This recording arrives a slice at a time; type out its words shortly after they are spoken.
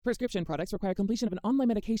Prescription products require completion of an online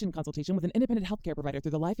medication consultation with an independent healthcare provider through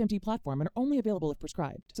the LifeMD platform and are only available if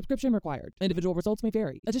prescribed. Subscription required. Individual results may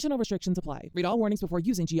vary. Additional restrictions apply. Read all warnings before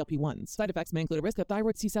using GLP-1s. Side effects may include a risk of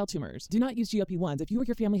thyroid C-cell tumors. Do not use GLP-1s if you or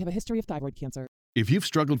your family have a history of thyroid cancer. If you've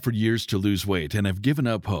struggled for years to lose weight and have given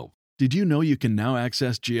up hope, did you know you can now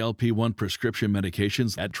access GLP-1 prescription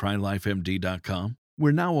medications at TryLifeMD.com?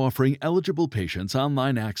 We're now offering eligible patients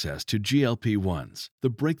online access to GLP-1s, the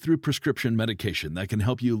breakthrough prescription medication that can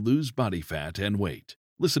help you lose body fat and weight.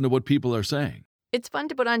 Listen to what people are saying. It's fun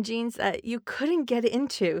to put on jeans that you couldn't get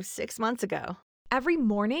into 6 months ago. Every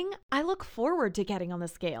morning, I look forward to getting on the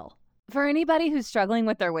scale. For anybody who's struggling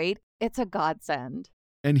with their weight, it's a godsend.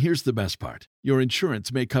 And here's the best part. Your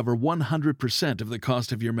insurance may cover 100% of the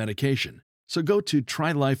cost of your medication. So go to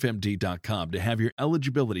TryLifeMD.com to have your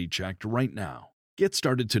eligibility checked right now. Get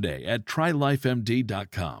started today at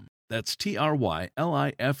TryLifeMD.com. That's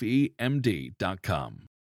TryLifeMD.com.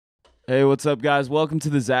 Hey, what's up, guys? Welcome to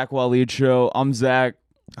the Zach Waleed Show. I'm Zach.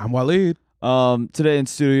 I'm Waleed. Today in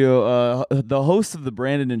studio, the host of the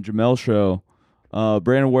Brandon and Jamel Show,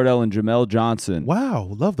 Brandon Wardell and Jamel Johnson. Wow,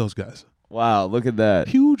 love those guys. Wow, look at that.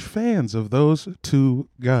 Huge fans of those two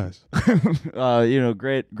guys.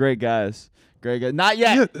 Great guys. Great guys. Not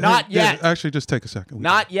yet. Not yet. Actually, just take a second.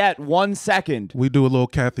 Not yet. 1 second. We do a little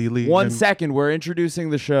Kathy Lee. 1 second. We're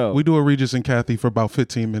introducing the show. We do a Regis and Kathy for about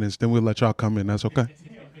 15 minutes. Then we'll let y'all come in. That's okay.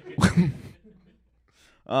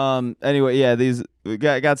 Anyway, yeah, we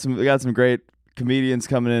got some great comedians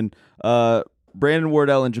coming in. Brandon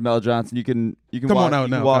Wardell and Jamel Johnson. You can come walk, on out you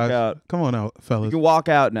now. can walk guys. out. Come on out, fellas. You can walk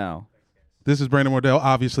out now. This is Brandon Wardell.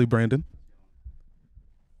 Obviously, Brandon.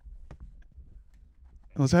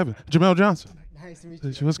 What's happening? Jamel Johnson. Nice to meet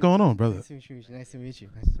you. What's going on, brother? Nice to meet you. Nice to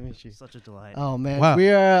meet you. Such a delight. Oh man, Wow. we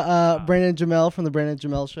are Brandon and Jamel from the Brandon and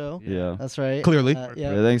Jamel Show. Yeah. That's right. Clearly.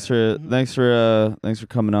 Yeah, thanks for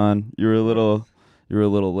coming on. You were a little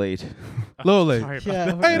late. A little late.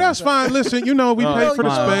 Yeah. Hey, that's fine. Listen, we paid for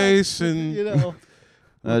the space and we're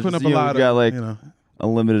putting up a lot of, a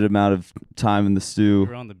limited amount of time in the stew.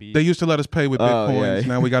 We're on the beach. They used to let us pay with Bitcoins. Yeah.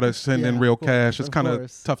 Now we got to send in real cash. It's Of kind of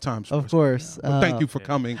course. tough times for Of us. course. But thank you for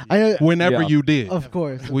coming I, whenever Yeah. you did. of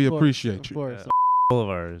course. We of course, appreciate you. Of course.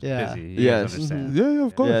 Boulevard is Yeah. busy. You Yes. guys understand. Yeah,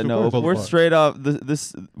 of course. Yeah, of no, course. we're straight off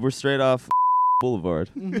we're straight off Boulevard.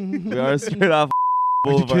 We are straight off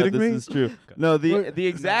Boulevard. kidding me? This is true. No, the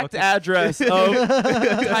exact address of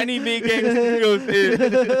Tiny Meeking goes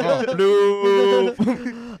in blue.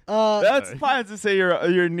 That's fine to say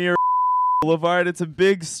you're near Boulevard. It's a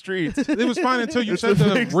big street. It was fine until you It's said a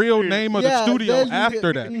the big real street. name of the Yeah, studio then you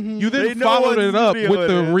after get- that. Mhm. You They then know followed what it up studio with it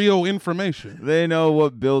the is. real information. They know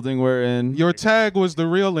what building we're in. Your tag was the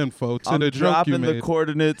real info to I'm the joke you dropping made. the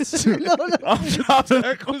coordinates. No. I'm dropping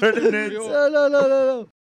the Tag was the coordinates. real- No.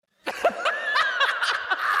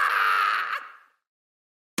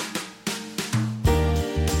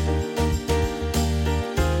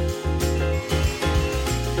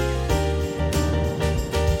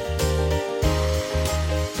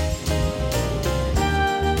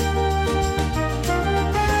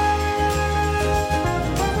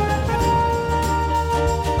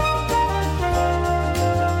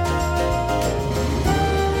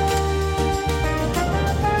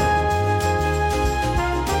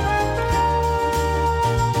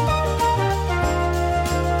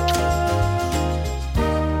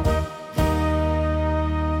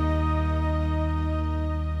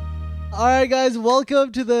 All right, guys,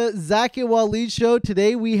 welcome to the Zach and Waleed Show.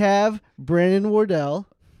 Today we have Brandon Wardell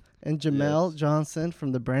and Jamel Johnson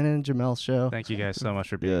from the Brandon and Jamel Show. Thank you guys so much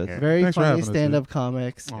for being Yes. here. Very Thanks for funny having us, stand-up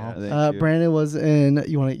comics. Yeah, thank you. Brandon was in.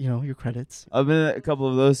 You want to, your credits? I've been in a couple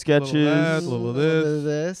of those sketches. that, little of bit of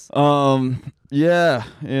this. Yeah,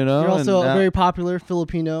 You're also and a now- very popular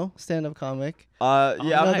Filipino stand-up comic. yeah,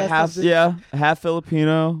 no, I'm that's half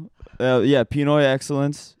Filipino. Pinoy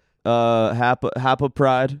excellence. Half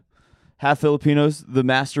Pride. Half Filipinos, the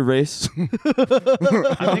master race. I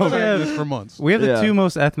think we have, this for months. we have the Yeah. two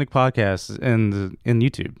most ethnic podcasts in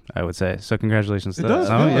YouTube, I would say. So congratulations to It that. does,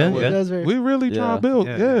 Oh, yeah. yeah. It does very. We really try Yeah. to build.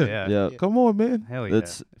 Yeah. Yeah. Come on, man. Hell yeah.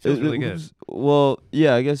 That's It feels really good. Well,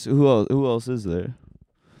 yeah, I guess who else is there?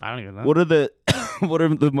 I don't even know. What are the what are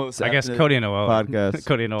the most I guess ethnic Cody and Noel. podcasts?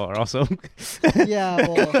 Cody and Noel are also. Yeah,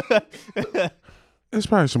 well, It's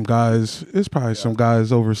probably some guys. It's probably some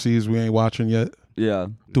guys overseas we ain't watching yet Yeah.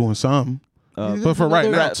 doing something. But for right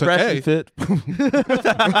now, Fresh today, and fit.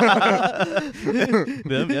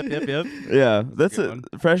 Yep. Yeah, that's Good a one.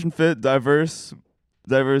 fresh and fit, diverse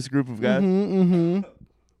group of guys. mm-hmm.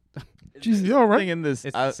 Jesus. You all right? In this,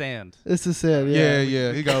 It's the sand. It's the sand.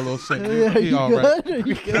 Yeah. He got a little sand. Yeah, He all right.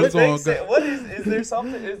 He's on good. What is there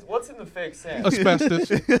something? What's in the fake sand?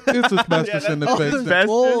 Asbestos. It's asbestos in the fake sand.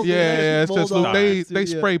 Asbestos? Yeah, it's just mold they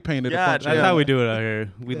spray painted a bunch That's of how we do it out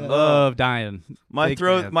here. We love dying. My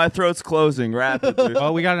throat's closing rapidly.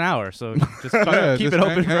 Well, we got an hour, so just keep it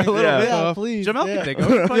open for a little bit. Yeah, please. Jamel yeah. can take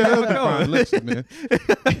over. Yeah, that's fine. Listen, man.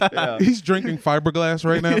 He's drinking fiberglass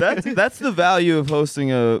right now. That's the value of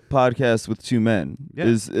hosting a podcast with two men. Yeah.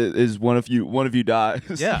 Is one of you dies.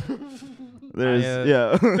 Yeah.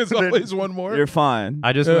 There's There's always one more. You're fine.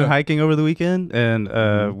 I just went hiking over the weekend,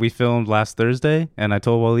 and we filmed last Thursday, and I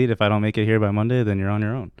told Waleed, if I don't make it here by Monday, then you're on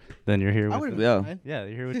your own. Then you're here with Yeah. Yeah,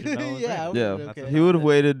 you're here with Jamel. Yeah. He would have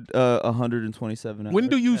waited 127 hours. When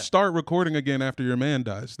do you start recording again after your man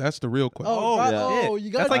dies? That's the real question.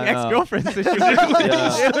 You got That's like I know. ex-girlfriend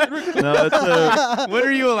situation. No, it's When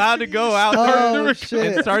are you allowed to go out Oh, there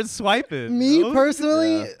shit. and start swiping? Me bro?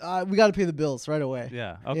 personally, we got to pay the bills right away.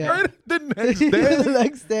 Yeah. Okay. Yeah. The next day. The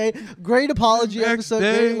next day, great apology Next episode.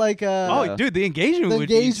 day. Great, like Oh, dude, the engagement the would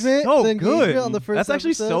be engagement- so the engagement good. on the first That's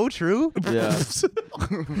actually episode. so true. yeah.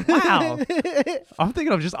 Wow. I'm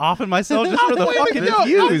thinking of just offing myself just for the fucking I'm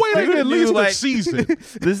views. waiting dude. at least a like- season.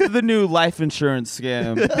 This is the new life insurance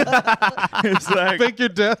scam. It's like Fake your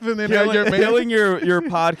death and then have your man. killing your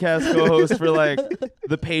podcast co-host for like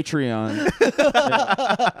the Patreon.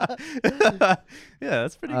 Yeah,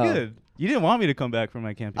 that's pretty Oh. good. You didn't want me to come back from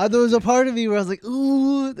my camping. there was a part of me where I was like,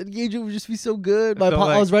 "Ooh, the engagement would just be so good." So,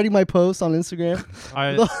 I was writing my post on Instagram.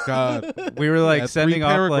 God. We were like Had sending 3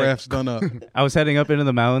 off paragraphs like done up. I was heading up into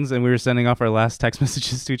the mountains and we were sending off our last text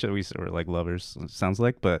messages to each other. We were like lovers, it sounds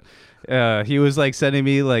like, but he was like sending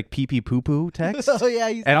me like pee pee poo poo text. Oh yeah,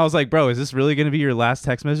 And I was like, bro, is this really going to be your last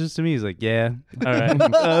text message to me? He's like, yeah. All right.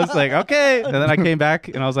 I was like, okay. And then I came back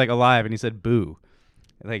and I was like, alive. And he said, boo.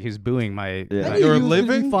 Like he was booing my. Yeah. my- You were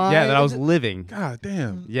living? yeah, that I was living. God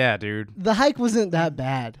damn. Yeah, dude. The hike wasn't that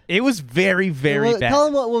bad. It was very, very bad. Tell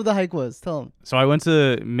him what the hike was. Tell him. So I went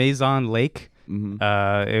to Maison Lake.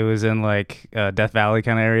 It was in like Death Valley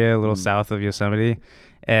kind of area, a little south of Yosemite.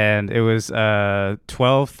 And it was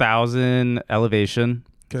 12,000 elevation.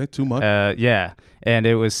 Okay, too much. Yeah. And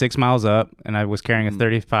it was 6 miles up, and I was carrying a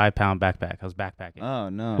 35-pound backpack. I was backpacking. Oh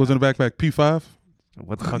no. Was in the backpack P5?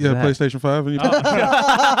 What the fuck Yeah, is that? PlayStation 5. And you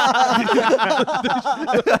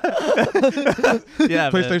Yeah,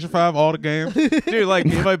 man. PlayStation 5, all the games. Dude, like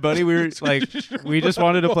me and my buddy, we were like, we just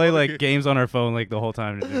wanted to play like games on our phone like the whole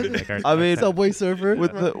time. Like, I mean, Subway Surfer.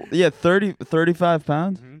 with the 35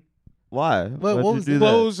 pounds. Why? What Why'd was you do the-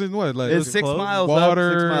 that? Clothes and what? Like It's 6 clothes? miles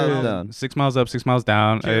Water up, 6 miles and- down. 6 miles up, 6 miles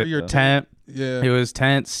down. Carry your Tent. Yeah. It was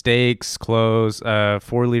tent, steaks, clothes,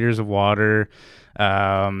 4 liters of water,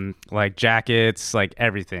 like jackets, like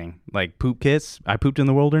everything, like poop kits. I pooped in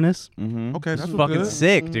the wilderness. Mm-hmm. Okay, It's that's fucking good.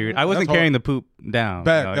 sick, dude. I wasn't That's carrying the poop down.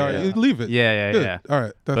 Back. you know, All right, yeah. you leave it. Yeah. Good. All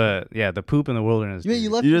right. That's But yeah, the poop in the wilderness. You dude. you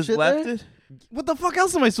left You your just shit left there? it? What the fuck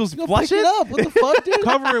else am I supposed to Go flush pick it up. What the fuck, dude?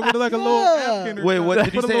 cover it with like a little Yeah. napkin. or Wait, what something.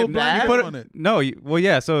 did you Put a say, little bag? blanket on it. No, well,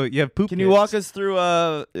 yeah. So you have poop. Can you kits. walk us through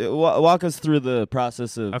walk us through the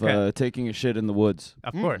process of Okay. taking a shit in the woods?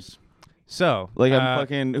 Of course. So Like I'm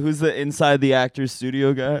fucking who's the inside the actor's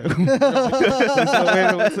studio guy? Who's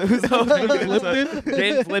Lipton?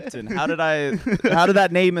 James Lipton. How did that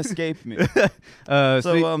name escape me?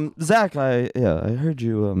 So Zach, I heard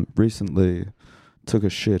you recently took a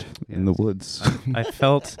shit in the woods. I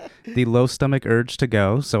felt the low stomach urge to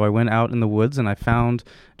go, so I went out in the woods and I found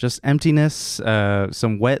just emptiness,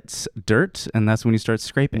 some wet dirt, and that's when you start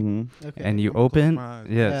scraping. Mhm. Okay. And you open, my eyes.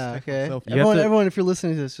 yes, Yeah, okay. Self- You have to- Everyone, if you're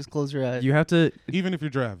listening to this, just close your eyes. you have to, Even if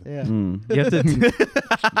you're driving. Yeah. you have to,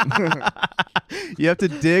 you have to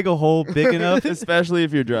dig a hole big enough. Especially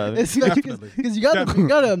if you're driving. Definitely. Because you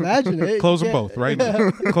gotta imagine it. Close You them can't- both right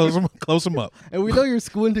now. Close them up. And we know you're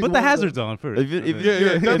squinting. Put the hazards on first. If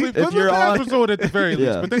Yeah. Definitely if put you're the on, hazards on at the very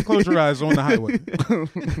least, Yeah. but then close your eyes on the highway.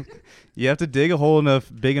 You have to dig a hole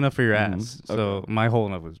big enough for your Mhm. ass. So my hole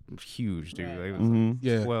enough was huge, dude. Like, it was Mhm. like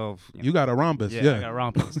Yeah. 12. You got a rhombus. Yeah, Yeah. I got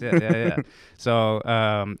rompers. Yeah. So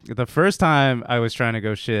the first time I was trying to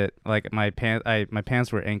go shit, like my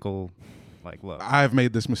pants were ankle like low. I've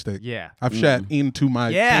made this mistake. Yeah. I've shat into my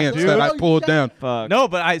Yeah, pants dude. that Oh, I you pulled shat? down. fuck. No,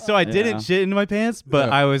 but I Yeah. didn't shit into my pants, but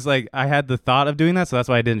Yeah. I was like, I had the thought of doing that, so that's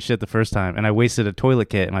why I didn't shit the first time. And I wasted a toilet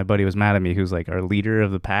kit, and my buddy was mad at me, who's like our leader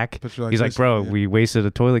of the pack. But you're like, He's like, listen, bro, yeah. we wasted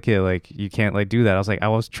a toilet kit. Like, you can't like do that. I was like, I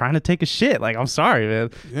was trying to take a shit. Like, I'm sorry, man.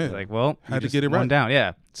 Yeah. He's like, well, Had you to just get it one right. down.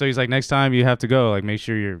 Yeah. So he's like, next time you have to go, like, make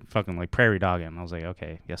sure you're fucking like prairie dogging. I was like,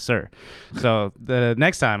 okay, yes, sir. So the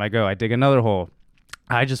next time I go, I dig another hole.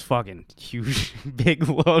 I just fucking huge, big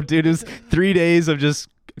load, dude. It was 3 days of just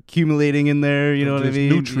accumulating in there. You know what I Just mean?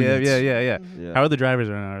 nutrients. Yeah. How are the drivers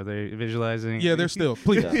right now? Are they visualizing? Yeah, they're still.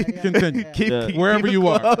 Please continue. Keep Wherever it you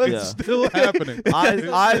are, close. it's still happening.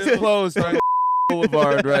 Eyes closed on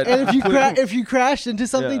Boulevard right And now. if you crashed into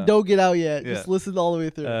something, don't get out yet. Yeah. Just listen all the way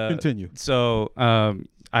through. Continue. So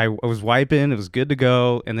I was wiping. It was good to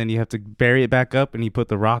go, and then you have to bury it back up, and you put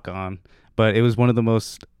the rock on. But it was one of the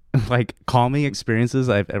most like calming experiences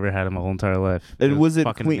I've ever had in my whole entire life. And was it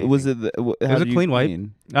fucking clean? amazing. Was it? It was a clean wipe.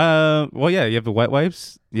 Well, yeah, you have the wet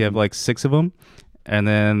wipes. You have like 6 of them, and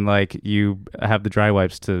then like you have the dry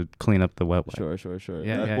wipes to clean up the wet wipe. Sure.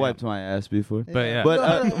 Yeah, I've wiped my ass before. But yeah.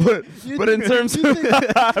 But in terms of three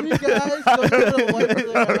guys don't know to wipe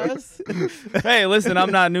their ass? hey, listen,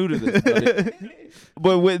 I'm not new to this. Buddy.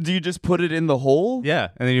 But do you just put it in the hole? Yeah,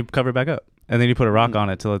 and then you cover it back up, and then you put a rock on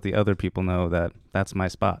it to let the other people know that that's my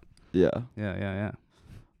spot. Yeah.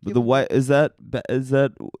 But the white is that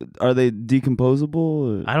are they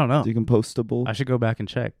decomposable? Or I don't know. Decomposable. I should go back and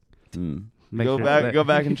check. Go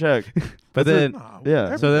back and check. But then,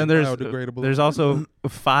 so then there's also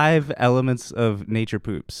 5 elements of nature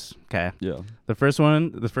poops. Okay. Yeah. The first layer.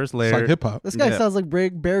 It's like hip hop. This guy sounds like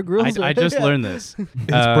Bear Grylls. I just learned this. It's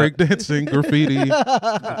breakdancing, graffiti,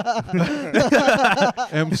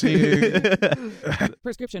 MCing.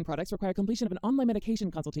 Prescription products require completion of an online medication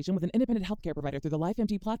consultation with an independent healthcare provider through the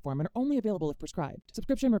LifeMD platform and are only available if prescribed.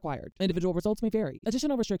 Subscription required. Individual results may vary.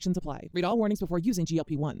 Additional restrictions apply. Read all warnings before using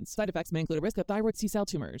GLP-1s. Side effects may include a risk of thyroid C-cell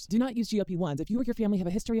tumors. Do not use GLP-1s if you or your family have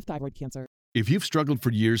a history of thyroid cancer. If you've struggled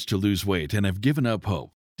for years to lose weight and have given up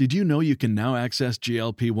hope, did you know you can now access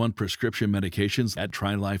GLP-1 prescription medications at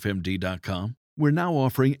TryLifeMD.com? We're now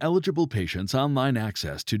offering eligible patients online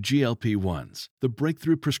access to GLP-1s, the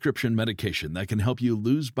breakthrough prescription medication that can help you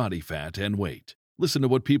lose body fat and weight. Listen to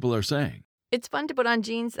what people are saying. It's fun to put on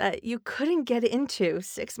jeans that you couldn't get into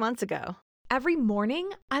 6 months ago. Every morning,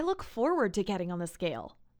 I look forward to getting on the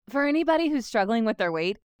scale. For anybody who's struggling with their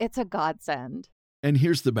weight, it's a godsend. And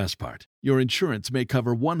here's the best part. Your insurance may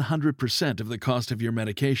cover 100% of the cost of your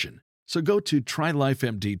medication. So go to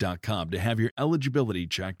TryLifeMD.com to have your eligibility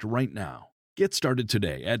checked right now. Get started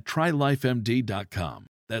today at TryLifeMD.com.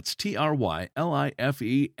 That's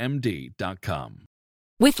TryLifeMD.com.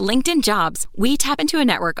 With LinkedIn Jobs, we tap into a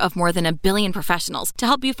network of more than 1 billion professionals to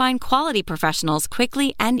help you find quality professionals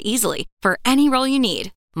quickly and easily for any role you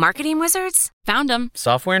need. Marketing wizards? Found them.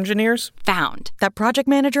 Software engineers? Found. That project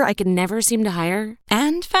manager I could never seem to hire?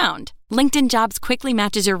 And found. LinkedIn Jobs quickly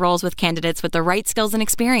matches your roles with candidates with the right skills and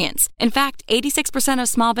experience. In fact, 86% of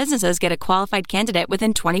small businesses get a qualified candidate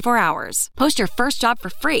within 24 hours. Post your first job for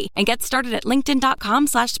free and get started at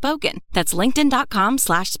linkedin.com/spoken. That's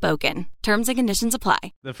linkedin.com/spoken. Terms and conditions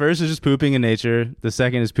apply. The first is just pooping in nature. The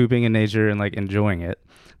second is pooping in nature and like enjoying it.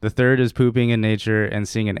 The third is pooping in nature and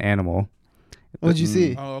seeing an animal. What'd you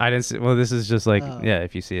see? I didn't see. Well, this is just like,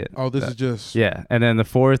 if you see it. Oh, this is just. Yeah. And then the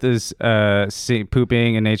fourth is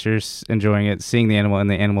pooping in nature, enjoying it, seeing the animal, and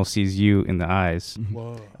the animal sees you in the eyes.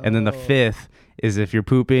 Whoa. And then the fifth is if you're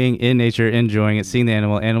pooping in nature, enjoying it, seeing the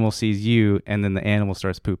animal sees you, and then the animal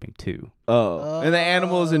starts pooping too. And the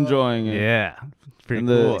animal is enjoying it. Yeah. Pretty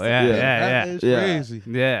cool. That is crazy.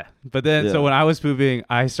 Yeah. But then, so when I was pooping,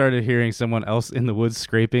 I started hearing someone else in the woods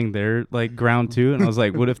scraping their like ground too, and I was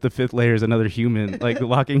like, "What if the fifth layer is another human like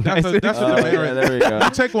locking eyes?" That's what there we go. You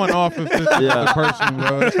take one off if it's the person,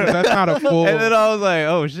 bro. That's not a full. And then I was like,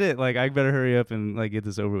 "Oh shit! Like I better hurry up and like get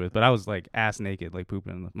this over with." But I was like ass naked, like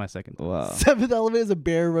pooping my second. Wow. Seventh element is a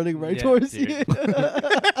bear running right towards you.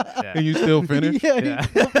 And you still finish? Yeah.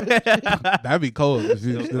 That'd be cold. If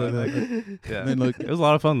you still Then look, it was a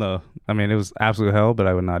lot of fun though. I mean, it was absolute hell, but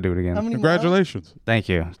I would not do it again. Congratulations. Thank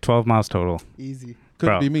you. 12 miles total. Easy.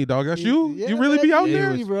 Couldn't be me, dog. That's you. Yeah, you really be out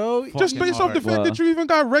there, easy, bro. Just based off the fact that you even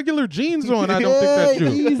got regular jeans on. I don't think that's you.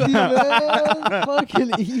 Easy, man.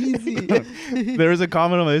 Fucking easy. There was a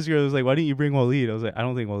comment on my Instagram that was like, "Why didn't you bring Waleed?" I was like, "I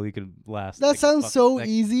don't think Waleed could last." That sounds so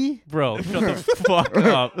easy, bro. Shut the fuck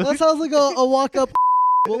up. That sounds like a walk up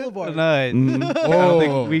boulevard. No, I don't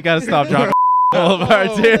think we gotta stop dropping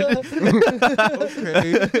boulevards here.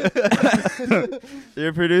 Okay.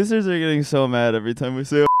 Your producers are getting so mad every time we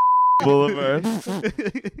say boulevard.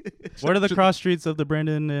 What are the cross streets of the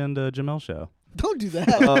Brandon and Jamel show? Don't do that.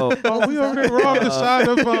 We over there. We're on the side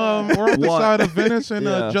of side of Venice and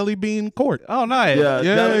Jelly Bean Court. Oh, nice.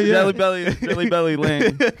 Jelly Belly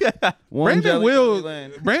Lane.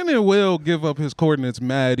 Brandon will give up his coordinates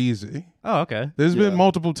mad easy. Oh, okay. There's been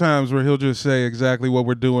multiple times where he'll just say exactly what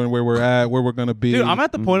we're doing, where we're at, where we're gonna be. Dude, I'm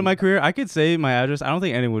at the point in my career I could say my address. I don't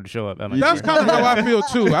think anyone would show up at my That's kind of how I feel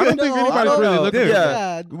too. I don't think anybody's really looking.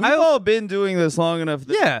 We've all been doing this long enough.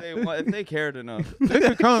 That if they cared enough, they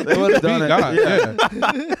could come. They would have done it.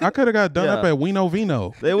 Yeah. I could have got done up at Wino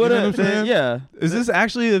Vino. They would have. Yeah. Is this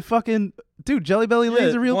actually a fucking dude? Jelly Belly Lane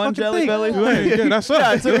is a real one fucking Jelly thing. Belly. Yeah, that's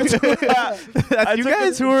us. I took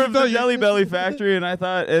a tour of the Jelly Belly factory, and I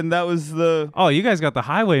thought, and that was the. Oh, you guys got the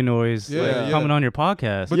highway noise coming on your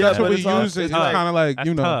podcast. But that's what we use. It's kind of like,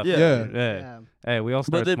 you know, tough. Yeah. Hey, we all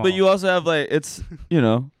start small. But you also have like it's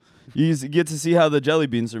you get to see how the jelly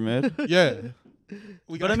beans are made. Yeah.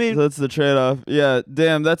 But I mean, so that's the trade-off. Yeah,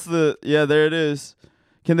 damn, that's the there it is.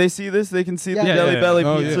 Can they see this? They can see the Jelly Belly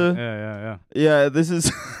pizza. Yeah. Yeah, this is.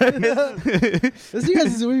 This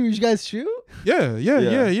is where you guys shoot. Yeah. We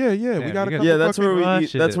got a couple. Yeah, that's where we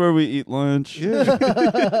eat. That's where we eat lunch. Yeah.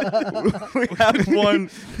 We have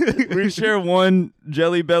one. We share one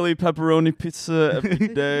Jelly Belly pepperoni pizza every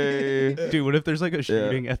day. Dude, what if there's like a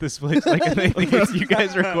shooting at this place? Like, and they think it's you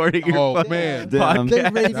guys recording your man, damn. They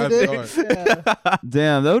rated it.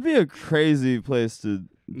 Damn, that would be a crazy place to.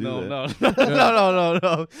 No. I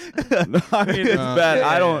mean, it's bad.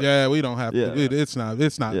 I don't. Yeah, we don't have to. It's not.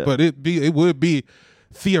 Yeah. But it would be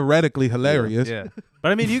theoretically hilarious. Yeah.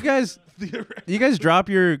 But I mean, you guys drop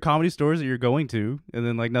your comedy stores that you're going to, and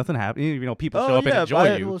then like nothing happens. You know, people show up and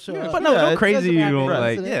enjoy you. But no, go crazy. You know,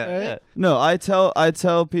 like No, I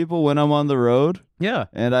tell people when I'm on the road. Yeah.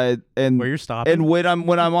 And where you're stopping. And when I'm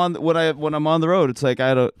on the road, it's like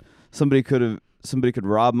somebody could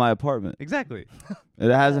rob my apartment. Exactly. It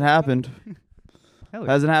hasn't happened.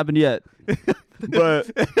 Hasn't happened yet. but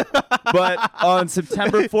on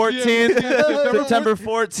September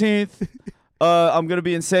 14th, I'm gonna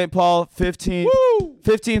be in St. Paul. 15th,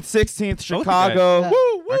 16th, Chicago.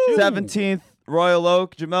 17th, Royal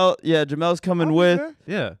Oak. Jamel's coming with.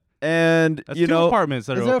 Yeah. And that's you two know, apartments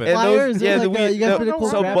that are open.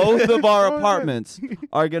 So both of our apartments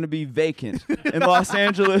are going to be vacant in Los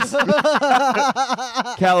Angeles,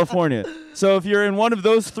 California. So if you're in one of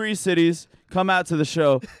those three cities, come out to the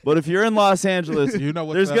show. But if you're in Los Angeles,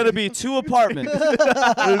 there's going to be two apartments.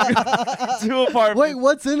 Wait,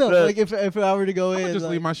 what's in them? Like if I were to go in, just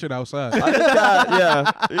leave my shit outside.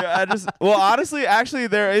 Honestly, actually,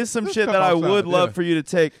 there is some shit that I would love for you to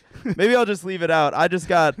take. Maybe I'll just leave it out. I just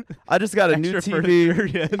got a new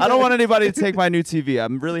TV. I don't want anybody to take my new TV.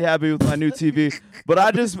 I'm really happy with my new TV. But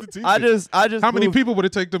I just How many people would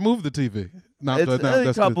it take to move the TV?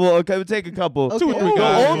 A couple. Okay, it would take a couple. 2 or 3 The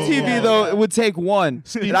guys. old TV though, it would take one.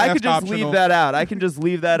 And I could just leave that out. I can just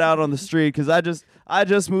leave that out on the street because I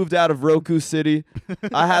just moved out of Roku City.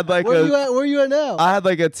 I had like where you at now? I had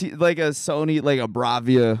like a Sony, like a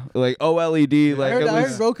Bravia, like OLED. Like I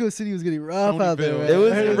heard Roku City was getting rough Sony out there.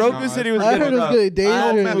 Bill. Man. It was Roku City was. I heard it was getting dangerous.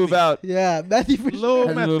 I had to move out. Yeah, Matthew for sure. I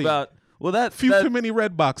had to move out. Well, that too many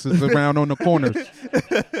red boxes around on the corners.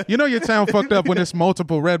 You know your town fucked up when it's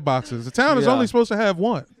multiple red boxes. The town is only supposed to have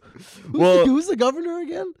one. Who's the governor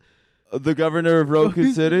again? The governor of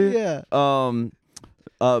Roku City. Yeah.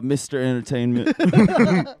 Mr. Entertainment.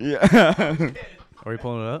 Yeah. Are you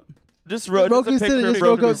pulling it up? Just Roku City. Just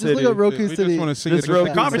look up Roku We City. just want to see Just it.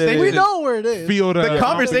 Roku Conversation. City. We know where it is. Feel The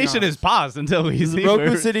conversation is paused until we see Roku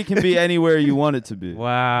where- City can be anywhere you want it to be. Wow.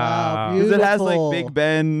 Wow, Because it has like Beautiful. Big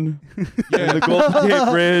Ben and the Golden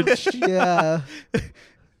Gate Bridge. Yeah.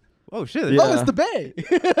 Oh shit. Yeah. Oh, it's the Bay.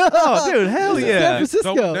 Oh dude, hell San yeah.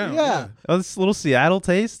 Francisco. Dope down, Yeah. Oh, this little Seattle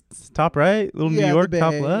taste, top right, little Yeah, New York, the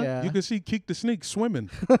top Bay, left. yeah. You can see Keek the Sneak swimming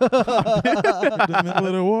in the middle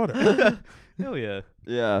of the water. Hell yeah.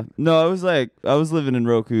 Yeah. No, I was living in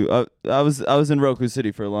Roku. I was in Roku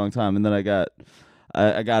City for a long time, and then I got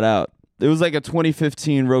out. It was like a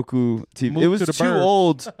 2015 Roku TV. Moved it was to the too burbs.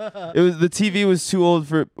 old. The TV was too old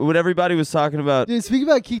for what everybody was talking about. Dude, speaking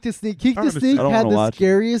about Keek the Sneak, Keek the Sneak I don't had wanna the watch it.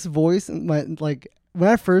 scariest voice. When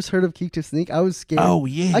I first heard of Keek the Sneak, I was scared. Oh,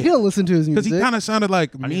 yeah. I couldn't listen to his Because music. he kind of sounded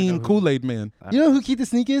like mean Kool-Aid Man. You know who Keek the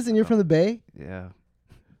Sneak is, and you're from the Bay? Yeah.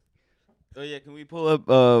 Oh yeah, can we pull up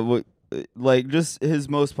just his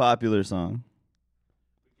most popular song?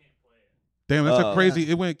 Damn, that's a crazy.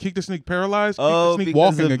 It went Keek the Sneak paralyzed. Keek Oh, the Sneak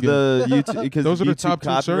because walking of again. the YouTube, because Those are the YouTube top two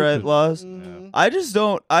copyright searches. laws. Mm-hmm. I just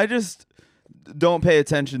don't pay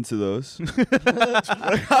attention to those.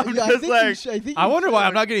 I'm just like, I wonder why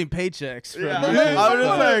I'm not getting paychecks. From yeah, this. I was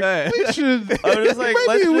just like, We should. I was just like,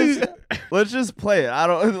 Maybe let's just play it. I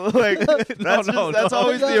don't like. That's no.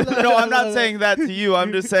 always the. No, I'm not saying that to you.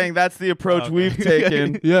 I'm just saying that's the approach we've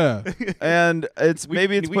taken, Yeah. and it's We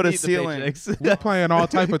maybe it's put a need the ceiling. paychecks. We're playing all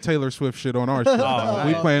type of Taylor Swift shit on our shit. wow.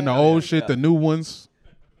 We playing the old shit, the new ones.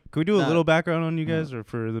 Can we do a little background on you guys, or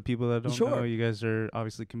for the people that don't Sure. know? You guys are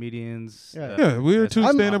obviously comedians. Yeah. Yeah, we're two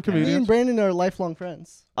stand-up Me and comedians. Brandon are lifelong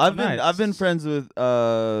friends. I've Nice. been friends with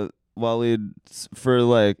Waleed for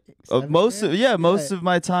like most of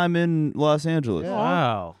my time in Los Angeles. Yeah.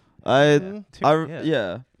 Wow.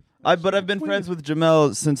 But I've been friends with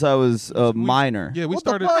Jamel since I was a minor. Yeah, we What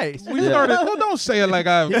started. the fuck? We started. Well, don't say it like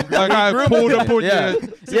I pulled up on Yeah.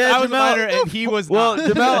 you. Yeah, I was a Jamel. minor and he was Well,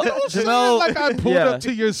 not. Don't say it Jamel. like I pulled yeah. up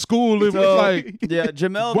to your school and So, was like, yeah,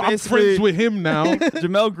 Jamel. well, I'm basically, friends with him now.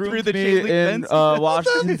 Jamel groomed the me chain link in fence?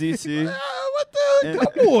 Washington D.C. What the?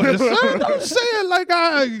 Come on, son. Don't say it like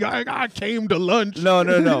I came to lunch. No.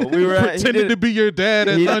 We were Pretended to be your dad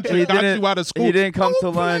at lunch and got you out of school. He didn't come to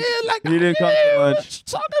Don't play lunch. it like He didn't come to lunch.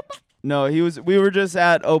 Talking about- No, we were just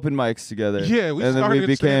at open mics together. Yeah, we and then started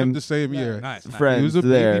we stand-up became the same year. Nice. friends He was a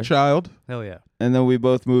there. baby child. Hell yeah. And then we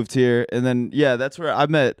both moved here, and then that's where I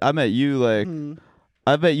met you. Like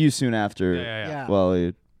I met you soon after. Yeah.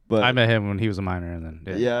 Wally, but I met him when he was a minor, and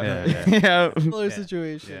then Yeah. yeah. Similar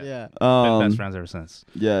situation. Yeah. Been best friends ever since.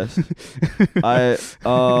 Yes.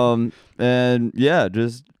 And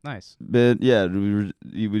just Nice. been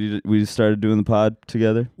we started doing the pod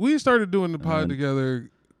together. We started doing the pod together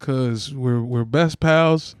because we're best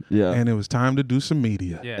pals. Yeah. And it was time to do some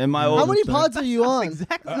media. Yeah. And my How old many pods are you on?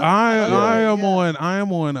 I am on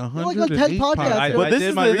 108 like 10 podcasts. podcasts. But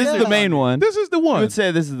this is the main one. This is the I one. would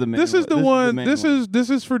say this is the main. This is the one. main This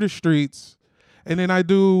is for the streets. And then I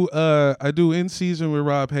do in season with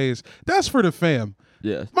Rob Hayes. That's for the fam.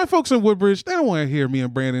 Yes. My folks in Woodbridge, they don't want to hear me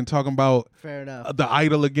and Brandon talking about Fair enough. the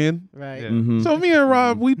Idol again. Right. Yeah. Mm-hmm. So me and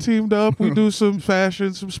Rob, we teamed up. We do some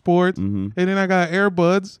fashion, some sports. Mm-hmm. And then I got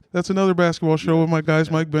Airbuds. That's another basketball show with my guys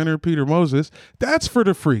Mike Benner, Peter Moses. That's for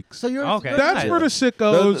the freaks. So you're Okay. That's for the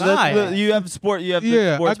sickos. You have sport. You have the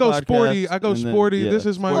Yeah, I sports go podcast, sporty. I go and then- sporty. yeah, This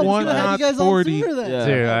is my sports one podcast. not you guys sporty. on sooner then. Yeah.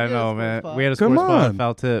 Dude, Yeah, I know, man. We had a Come sports pod, on.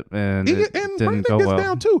 foul tip, and And it Brandon didn't go gets well.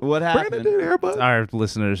 down too. What happened? Brandon did Airbuds. Our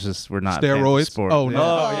listeners just were not fans of Steroids. sport. Oh, no.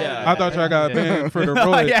 Oh yeah. I thought y'all got banned for the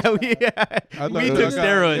roids. yeah, I we thought took y'all got-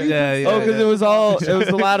 steroids. Yeah. Oh, because it was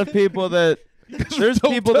a lot of people that. There's so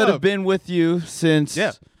people that tough. have been with you since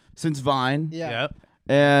Yeah. Vine, Yeah. Yep.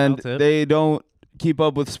 and Foul tip. they don't keep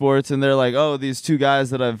up with sports, and they're like, oh, these two guys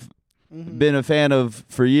that I've been a fan of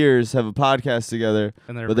for years have a podcast together,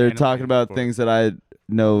 And but they're randomly talking about for- things that I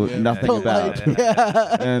know nothing Don't about. like-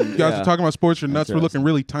 yeah. And You guys are talking about sports. Your nuts were looking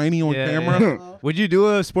really tiny on Yeah, camera. yeah. Would you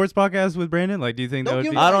do a sports podcast with Brandon? Like, do you think that Don't would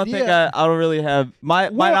give be? him I don't think idea. I don't really have my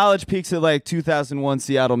knowledge peaks at like 2001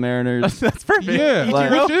 Seattle Mariners. That's perfect. Yeah,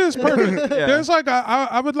 Like- which is perfect. Yeah. There's like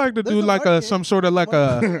I would like to do There's a like market. some sort of like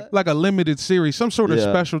a limited series, some sort of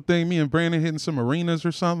Yeah. special thing. Me and Brandon hitting some arenas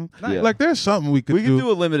or something. Nice. Like there's something we could We do. could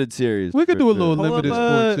do a limited series. We could for do a sure. little Pull limited up,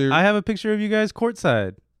 sports series. I have a picture of you guys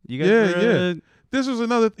courtside. You guys Yeah, were, yeah. This is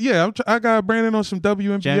another. Yeah, I got Brandon on some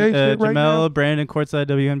WNBA shit right Jamel, now. Brandon, courtside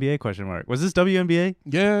WNBA question mark. Was this WNBA?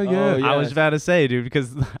 Yeah, yeah. Oh, yeah. I was about to say, dude,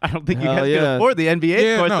 because I don't think you Hell guys yeah. can afford the NBA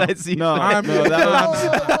Yeah, no. courtside seats. No, I'm- no, that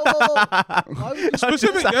was, Why would you-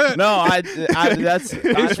 Specific. Yeah. no, I that's I It's think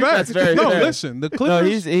that's facts. very No, fair. listen, the No,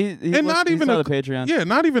 Clippers. and not even on a- the Patreon. Yeah,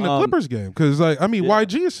 not even the Um, Clippers game because like I mean yeah.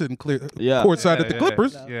 YG is sitting Yeah. courtside at the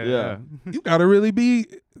Clippers. Yeah. You gotta really be.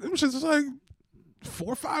 It was just like $4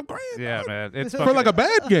 or $5 grand. Yeah, man. It's For like a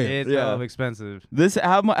bad game. It's Yeah. hella expensive. This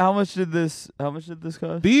how much did this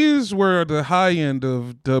cost? These were the high end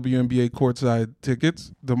of WNBA courtside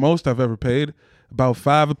tickets. The most I've ever paid. About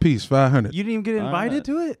 $5 a piece, $500. You didn't even get invited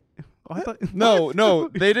Alright. to it? Oh, I thought, No,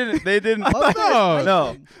 they didn't. They didn't. No.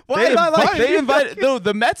 No, Why did I like they invited. No,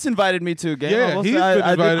 the Mets invited me to a game. Yeah, Almost. he's been I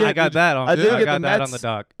did invited. get- I got that on. I did get got the that Mets on the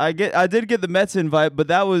doc. I did get the Mets invite, but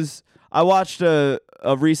that was I watched a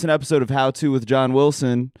recent episode of How To with John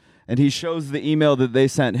Wilson, and he shows the email that they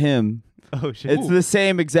sent him. Oh shit. It's the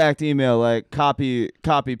same exact email, like copy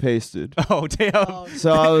pasted. Oh damn.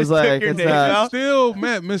 So I was like, your it's name not. out? Still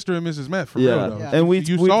met Mr. and Mrs. Met for Yeah. real though. Yeah. And we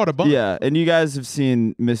saw the bump. Yeah, and you guys have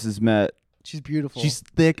seen Mrs. Met. She's beautiful. She's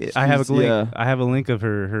thick. I have a link. yeah. I have a link of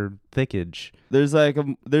her thickage. There's like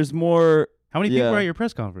there's more. How many people Yeah. were at your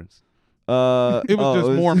press conference? It was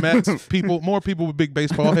just more Mets people, more people with big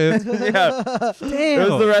baseball heads. Yeah, Damn. it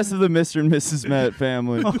was the rest of the Mr. and Mrs. Met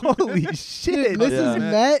family. Holy Dude, shit. Mrs. Yeah.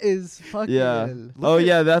 Met is fucking. Yeah. Oh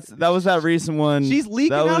yeah, that was that recent one. She's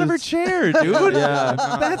leaking That out of her was- chair, dude. Yeah.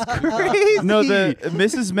 That's crazy. No, the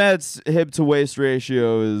Mrs. Met's hip to waist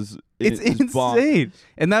ratio is It's bonk. insane.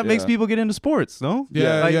 And that makes Yeah. people get into sports, no?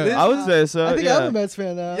 Yeah, Like yeah. this- I would say so. I think yeah. I'm a Mets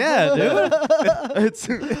fan now. Yeah, dude. It's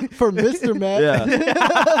For Mr. Met. yeah.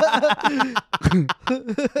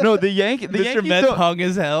 No, the Yankees Mr. Met don't, hung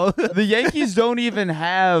as hell. the Yankees don't even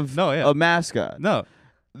have No, yeah. a mascot. No.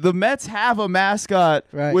 The Mets have a mascot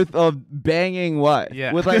Right. with a banging wife.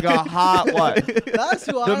 Yeah. With like a hot wife. That's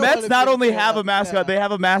who I The wanna Mets not be only fan have of. a mascot, Yeah. they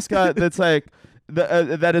have a mascot that's like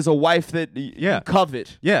that is a wife that you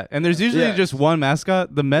covet. Yeah, and there's usually just one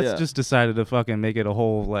mascot. The Mets Yeah. just decided to fucking make it a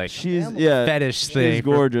whole like fetish thing She's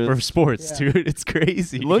gorgeous. for sports, dude. It's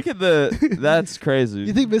crazy. Look at that's crazy.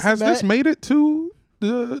 You think Has this made it to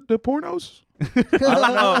the pornos? I don't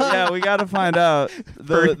know. Yeah, we got to find out.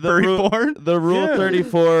 The porn? The Rule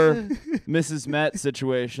 34 Mrs. Met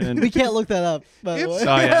situation. We can't look that up, by the way.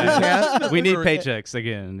 Oh yeah, we need paychecks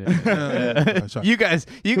again. You guys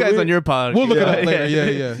on your pod. We'll look it up later.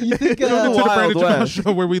 Yeah. You think to the Brandon Jamal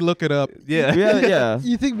show where we look it up. Yeah.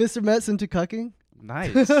 You think Mr. Met's into cucking?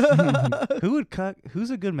 Nice. Who would cuck?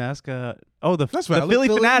 Who's a good mascot? Oh, the valid. Philly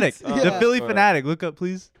Fanatic. Yeah. The Philly Fanatic. Look up,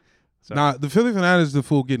 please. Sorry. Nah, the Philly Fanatic is the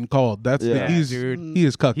fool getting called. That's Yeah, dude. He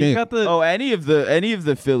is cucking. He got the any of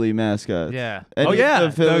the Philly mascots. yeah. Any Oh of yeah,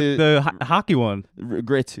 the Philly- the hockey one.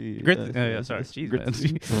 Gritty. Oh yeah, sorry. Jeez, man.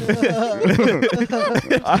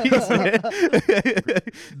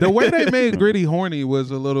 The way they made Gritty horny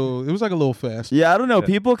was it was like a little fast. Yeah, I don't know.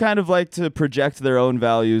 People kind of like to project their own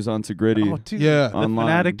values onto Gritty. Oh, dude. Yeah. The online.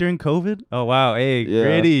 Fanatic during COVID. Oh wow, hey, Yeah.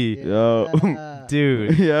 Gritty, Yo.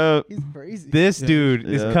 dude. Yeah. He's crazy. This dude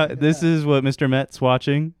is Yeah. this is what Mr. Met's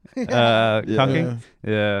watching. Cucking.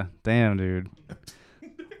 Yeah. Yeah. Damn, dude.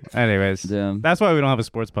 Anyways, Damn. that's why we don't have a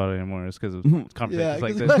sports pod anymore. It's because of conversations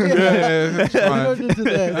like this. That's We fine. don't need to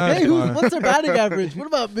that. That's Hey, fine. what's their batting average? What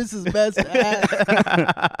about Mrs. Met's?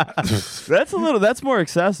 That's more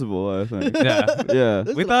accessible, I think. Yeah. Yeah.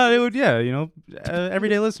 We thought it would. Yeah,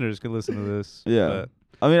 everyday listeners could listen to this. Yeah.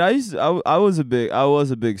 I mean, I was a big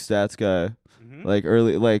stats guy, like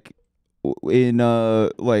early, like in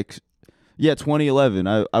 2011.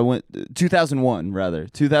 I went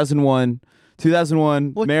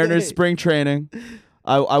 2001 What Mariners day? spring training.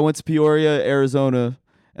 I went to Peoria, Arizona,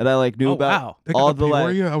 and I knew about They got all the the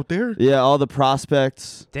Peoria out there. all the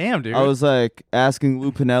prospects. Damn, dude. I was asking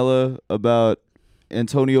Lou Piniella about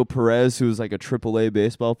Antonio Perez, who was a AAA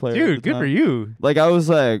baseball player. at dude, the good time. for you. I was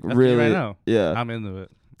That's me really, right now. yeah. I'm into it.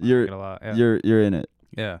 I You're like it a lot. Yeah. you're in it.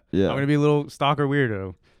 Yeah. Yeah. I'm gonna be a little stalker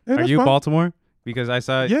weirdo. Yeah, Are that's you fine. Baltimore? Because I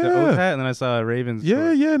saw the Yeah. O's hat and then I saw Ravens. Yeah,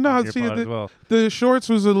 short yeah. No, on your see, pod as well. the shorts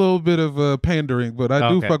was a little bit of pandering, but I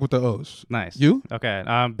do Okay. fuck with the O's. Nice. You? Okay.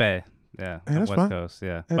 Bay. Yeah. Hey, that's West fine. Coast.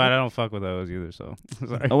 Yeah. Hey, But I don't fuck with those either. So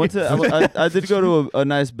sorry. I went to. I did go to a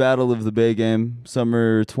nice Battle of the Bay game,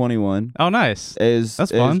 summer 21. Oh, nice. A's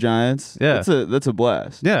fun. Giants. Yeah. That's a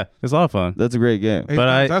blast. Yeah, it's a lot of fun. That's a great game. Hey,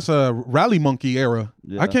 But that's a rally monkey era.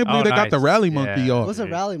 Yeah. I can't believe Oh, they got the nice. rally monkey Yeah. off. What's a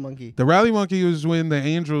rally monkey? The rally monkey was when the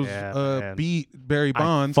Angels Yeah, man. beat Barry I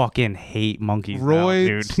Bonds. fucking hate monkeys now,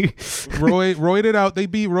 Roids, dude. roided out. They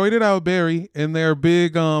beat roided out Barry, and their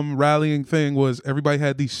big rallying thing was everybody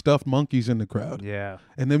had these stuffed monkeys in the crowd, Yeah.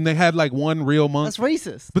 and then they had one real monkey. That's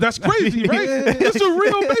racist. But that's crazy, right? It's a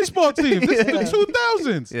real baseball team. This is the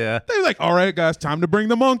 2000s. Yeah. They all right, guys, time to bring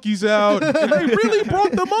the monkeys out. And they really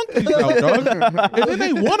brought the monkeys out, dog. And then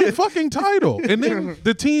they won a fucking title. And then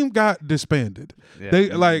the team got disbanded. Yeah.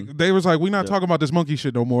 They was we're not talking about this monkey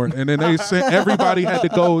shit no more. And then they sent everybody had to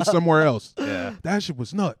go somewhere else. Yeah. That shit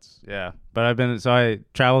was nuts. Yeah. But I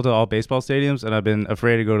traveled to all baseball stadiums, and I've been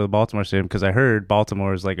afraid to go to the Baltimore stadium because I heard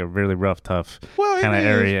Baltimore is a really rough, tough Well, kind of it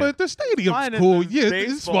is, area. but the stadium's Fine, cool. it's a Yeah, it's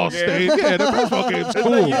baseball small game. stadium. Yeah, the baseball game's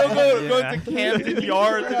cool. You don't go Yeah. to Camden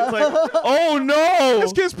Yards and it's oh no!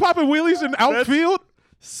 This kid's popping wheelies in outfield.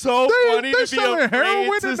 So They- funny they to be selling afraid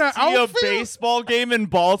heroin to in the see a outfield? baseball game in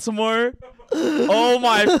Baltimore. Oh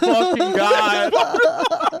my fucking god!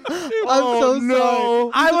 I'm so no.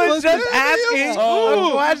 sorry. I was just Stadium's asking cool. a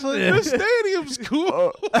The question. stadium's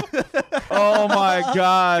cool. Oh my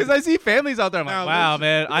god! Because I see families out there. I'm like, Now wow, listen.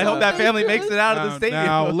 man. I hope that family makes it out of the stadium.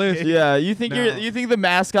 Now listen. Yeah, you think No. you think the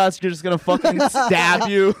mascots are just gonna fucking stab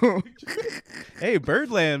you? Hey,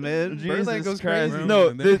 Birdland, man. Birdland Jesus goes Christ. crazy.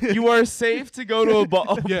 No, Man. you are safe to go to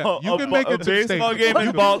Yeah, you can make a it to the baseball stadium. game You in can get in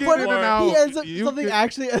and Baltimore. out. He ends up You something could-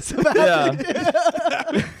 actually ends up Yeah. happening.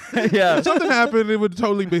 Yeah. If something happened, it would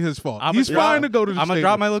totally be his fault. I'm He's a- fine to go to the I'm going to stadium.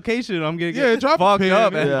 drop my location. I'm going to Yeah, get drop a fucked pin.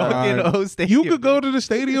 up at Yeah. fucking Alright. O Stadium. You could go to the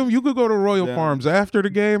stadium. You could go to Royal Yeah. Farms after the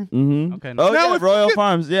game. Mm-hmm. Okay. Oh Now yeah, if- Royal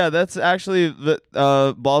Farms. Yeah, that's actually the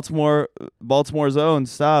Baltimore's own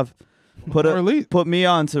stuff. More elite. Put me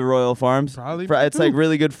on to Royal Farms. Probably It's me too.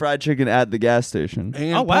 really good fried chicken at the gas station.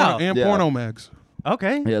 And Oh, wow. and Yeah. porno mags.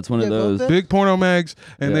 Okay. Yeah, it's one of Yeah, both those. there? Big porno mags,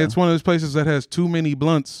 and Yeah. it's one of those places that has too many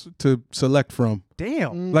blunts to select from.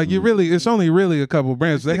 Damn. Like it's only really a couple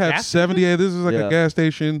brands. They the have gas 78. This is like Yeah. a gas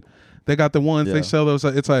station. They got the ones Yeah. they sell those.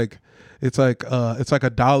 It's it's like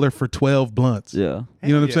 $1 for 12 blunts. Yeah.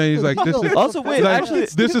 You know what I'm saying? He's like, this is Also, wait, like, actually,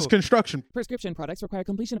 this is construction. Prescription products require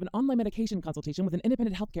completion of an online medication consultation with an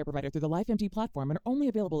independent healthcare provider through the LifeMD platform and are only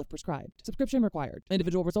available if prescribed. Subscription required.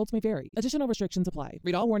 Individual results may vary. Additional restrictions apply.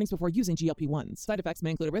 Read all warnings before using GLP-1s. Side effects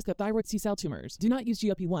may include a risk of thyroid C-cell tumors. Do not use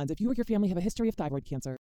GLP-1s if you or your family have a history of thyroid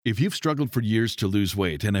cancer. If you've struggled for years to lose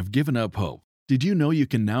weight and have given up hope, did you know you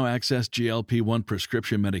can now access GLP-1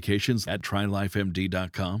 prescription medications at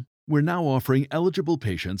TryLifeMD.com? We're now offering eligible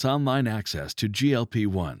patients online access to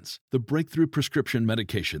GLP-1s, the breakthrough prescription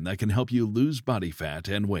medication that can help you lose body fat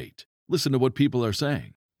and weight. Listen to what people are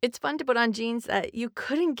saying. It's fun to put on jeans that you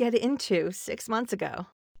couldn't get into 6 months ago.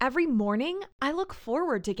 Every morning, I look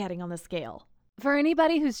forward to getting on the scale. For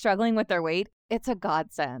anybody who's struggling with their weight, it's a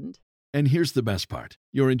godsend. And here's the best part.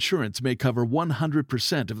 Your insurance may cover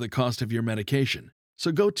 100% of the cost of your medication.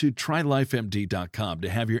 So go to TryLifeMD.com to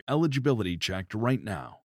have your eligibility checked right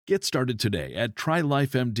now. Get started today at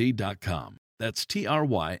TryLifeMD.com. That's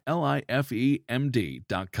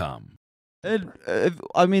TryLifeMD.com. And,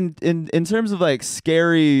 I mean, in terms of like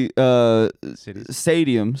scary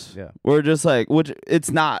stadiums, we're just like, which it's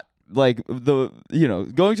not like going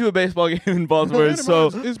to a baseball game in Baltimore is so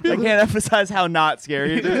I can't emphasize how not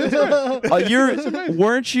scary it is.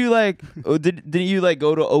 Weren't you like didn't you like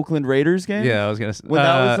go to Oakland Raiders game? Yeah, I was gonna say when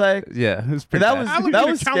that was like it was pretty that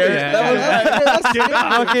was scary.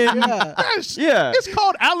 Yeah. It's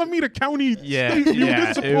called Alameda County Stadium.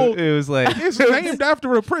 It was like it's named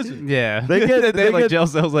after a prison. Yeah, they had like jail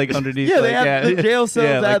cells like underneath. Yeah, they have the jail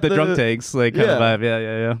cells like at the drunk tanks, like kind of vibe.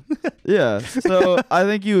 Yeah. Yeah, so I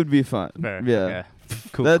think you would be fun. Fair. Yeah,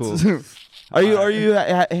 okay. Cool. Are you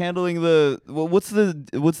handling the what's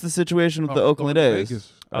the situation with the Oakland A's?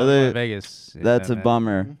 Vegas. Are they Vegas? Yeah, that's a man.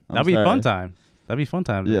 bummer. That'd be fun time. That'd be fun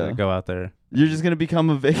time to go out there. You're just gonna become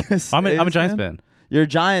a Vegas. I'm a A's Giants fan. You're a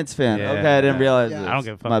Giants fan. Yeah, okay, I didn't realize this. I don't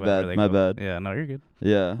give a fuck. My about bad. My bad. Yeah, no, you're good.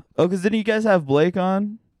 Yeah. Oh, because didn't you guys have Blake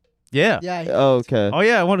on? Yeah. Yeah. Oh, okay. Oh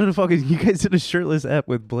yeah, I wanted to fucking. You guys did a shirtless app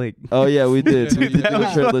with Blake. Oh yeah, we did. We did that do a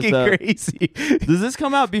was shirtless fucking app. crazy. Does this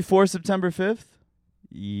come out before September 5th?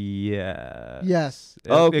 Yeah. Yes. It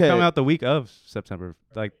come out the week of September.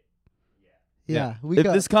 Like. Yeah. If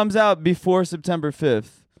this comes out before September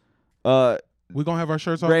 5th, we're gonna have our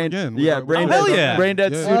shirts off again. Brain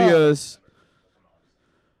Dead Yeah. Studios.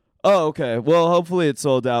 Oh, okay. Well, hopefully it's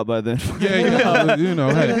sold out by then. Yeah.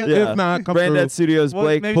 Hey, if not, come Brain through Dead Studios.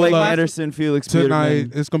 Blake Anderson, Felix tonight.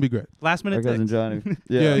 Peterman. It's gonna be great. Last minute. Our cousin Johnny.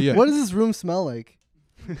 Yeah. What does this room smell like?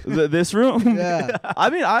 This room? Yeah.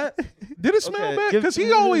 I mean, Did it smell bad? Because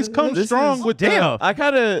he always comes strong with damn. I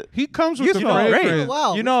kind of. He comes with You the smell fragrance. great.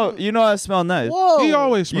 Wow. You know, I smell nice. Whoa. He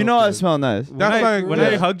always smells You know, I good. smell nice. That's When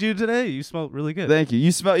I hugged you today, you smelled really good. Thank you.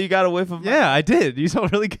 You smell. You got a whiff of. Yeah, I did. You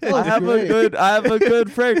smelled really good. I have a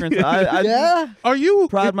good fragrance. I Yeah. Are you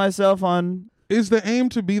pride myself on. Is the aim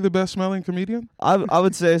to be the best smelling comedian? I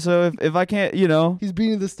would say so. If I can't, He's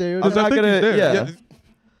beating the I'm stereotype. not I think gonna. he's there. Yeah.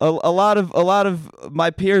 A lot of my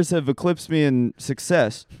peers have eclipsed me in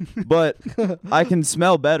success, but I can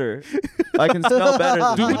smell better. I can smell better.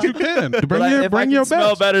 Do what you can. Bring if I your can smell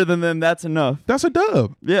best. better than them, that's enough. That's a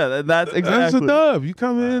dub. Yeah, that's exactly. That's a dub. You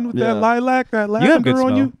come in with that lilac, that You have good lavender on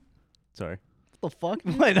smell. you. Sorry. The fuck?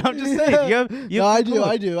 Wait, I'm just saying. You have No, I do. clothes.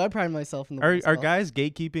 I do. I pride myself in the. Are guys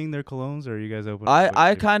gatekeeping their colognes, or are you guys open?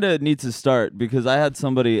 I kind of need to start because I had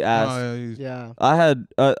somebody ask. Yeah. I had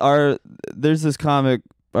there's this comic,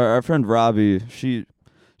 our friend Robbie. She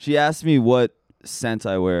asked me what scent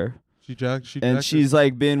I wear. She's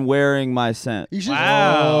like been wearing my scent. You should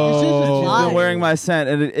Wow. You should just She's lie. been wearing my scent,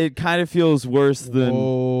 and it kind of feels worse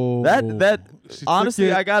than that.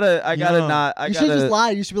 Honestly, I gotta not. You should just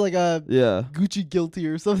lie. You should be like a Yeah. Gucci guilty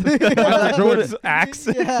or something. Jordan. Axe.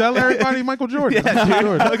 Yeah. Tell everybody Michael Jordan.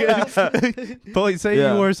 Polly, say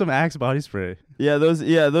you wore some Axe body spray. Yeah, those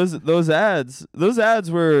ads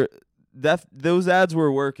were those ads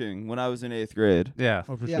were working when I was in 8th grade. Yeah.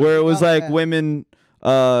 Yeah. Where it was like Yeah. women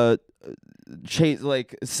chase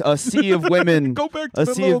like a sea of women, Go back to a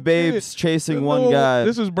the sea little of babes kid. chasing The one little- guy.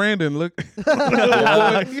 This is Brandon. Look.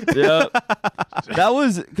 Yeah. That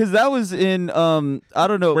was in I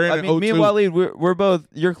don't know. Brandon, I mean, me and 02. Waleed, we're both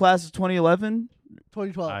your class of 2011,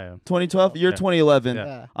 2012. I am. 2012. You're Yeah. 2011.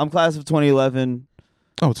 Yeah. I'm class of 2011,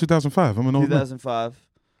 Oh, 2005. I'm an old man. 2005.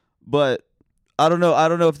 But I don't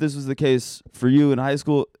know if this was the case for you in high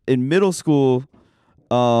school. In middle school,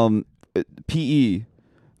 PE,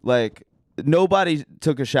 like nobody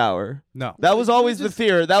took a shower. No. That was always the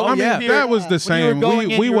fear. That was the fear. That was the same.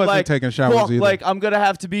 We wasn't like, taking showers fuck, either. Like, I'm going to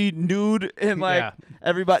have to be nude and like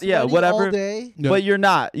everybody. Sweaty whatever. all day? But you're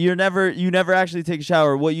not. You never actually take a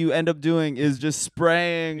shower. What you end up doing is just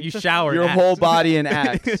spraying your whole body in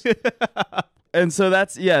Axe. And so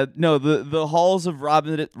that's the halls of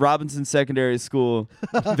Robinson Secondary School,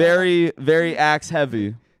 very very Axe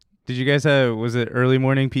heavy. Did you guys have, was it early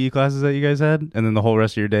morning PE classes that you guys had? And then the whole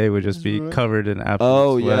rest of your day would just be covered in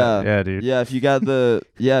absolute sweat. Yeah, dude. Yeah,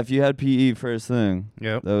 if you had PE first thing.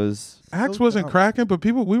 Yep. That was Axe wasn't cracking, but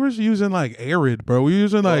we were using like Arid, bro. We were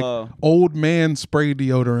using like old man spray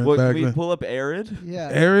deodorant back can we then. pull up Arid? Yeah.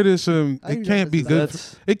 Arid is it can't be good.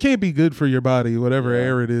 It can't be good for your body, whatever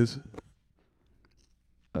Arid is.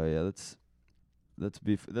 Oh yeah,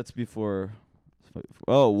 that's before.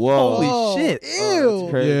 Oh whoa! Holy shit! Oh,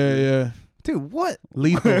 that's crazy. Yeah. Dude, what?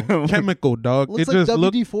 Lethal chemical, dog. Looks it like just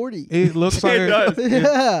WD-40. It looks like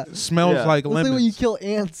it smells like Looks lemons. like when you kill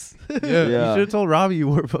ants. Yeah. You should have told Robbie you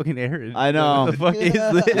were fucking Arid. I know. What the fuck is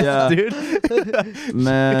this, dude?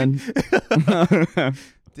 Man.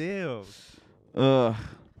 Damn.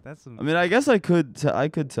 That's. I mean, I guess I could tell.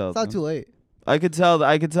 It's not too late. I could tell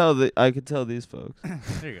these folks.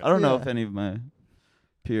 There you go. I don't know if any of my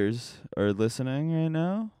peers are listening right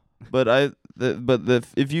now, but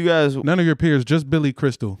if you guys, none of your peers, just Billy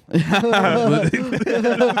Crystal.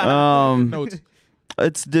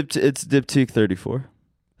 it's Diptyque 34.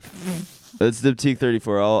 It's Diptyque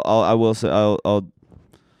 34. I will say I'll.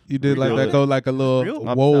 You did like that? Go like a little. Real?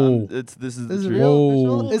 Whoa. This is Is the it truth. real?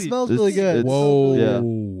 Whoa. It smells really good. Whoa. Yeah.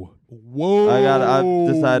 Whoa.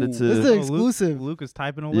 I've decided to. This is exclusive. Luke is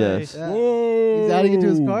typing away. Yes. Yeah. He's adding it to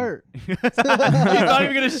his cart. He's not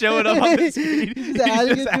even gonna show it up on the screen. He's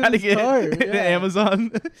adding it to his cart. to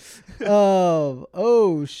Amazon.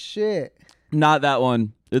 Oh shit. Not that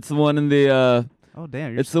one. It's the one in the. Oh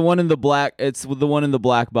damn! It's the one in the black. It's the one in the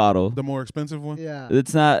black bottle. The more expensive one. Yeah.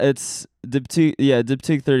 It's not. It's Diptyque. Yeah,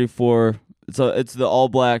 Diptyque 34. It's the all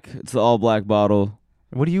black. It's the all black bottle.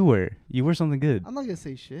 What do you wear? You wear something good. I'm not gonna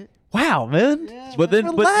say shit. Wow, man. Yeah, But then,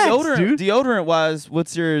 Relax, dude. deodorant wise,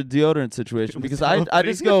 what's your deodorant situation? Because I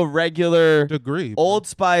just go regular Degree. Old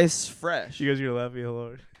Spice fresh. You guys are gonna laugh at me,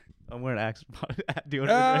 Lord. I'm wearing Axe deodorant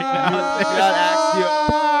right now. You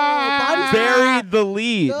got Axe buried the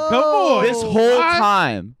lead. No. Come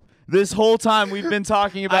on. This whole time we've been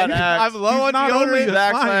talking about Axe. I'm low on not only deodorant.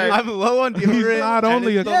 a client, I'm low on deodorant. He's not and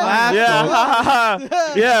only it's a the last client.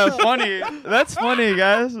 one. Yeah, funny. That's funny,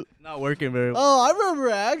 guys. Not working very well. Oh, I remember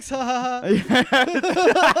Axe.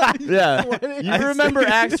 Yeah, you remember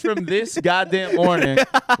Axe from this goddamn morning?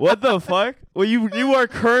 What the fuck? Well, you are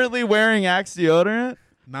currently wearing Axe deodorant.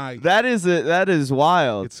 Nice. That is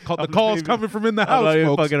wild. It's called the calls coming from in the I'm house, not even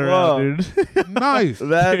folks. fucking around, dude. Nice.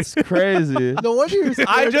 That's crazy. No wonder you're scared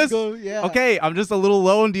I to just go, yeah. okay. I'm just a little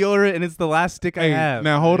low on deodorant, and it's the last stick I Hey, have.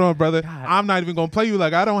 now hold on, brother. God. I'm not even gonna play you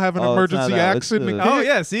like I don't have an Oh, it's not emergency that. Axe in the It's kit. Oh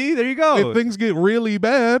yeah, see, there you go. If things get really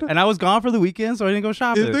bad, And I was gone for the weekend, so I didn't go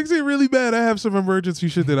shopping. if things get really bad, I have some emergency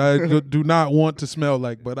shit that I do not want to smell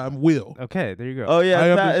like, but I will. Okay, there you go. Oh yeah, I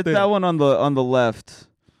it's that understand. one on the left.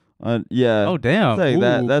 Yeah. Oh, damn. It's like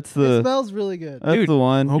that. Ooh. That's It the smells really good. that's Dude, the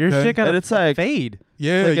one. Okay. Your shit got And a it's like- fade.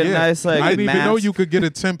 Yeah, Like a yeah. nice, like, I didn't even know mask. you could get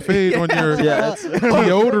a temp fade on your Yeah, it's-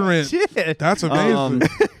 deodorant. Shit. That's amazing.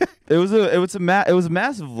 it was a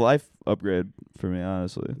massive life upgrade for me,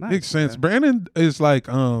 honestly. Nice, Makes sense. man. Brandon is like,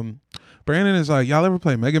 y'all ever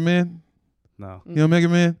play Mega Man? No. You know Mega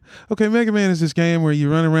Man? Okay, Mega Man is this game where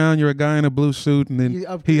you run around, you're a guy in a blue suit, and then You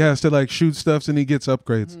upgrade. he has to like shoot stuffs and he gets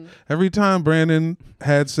upgrades. Every time Brandon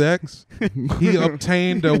had sex, he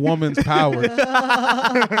obtained a woman's powers.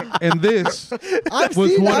 And this I've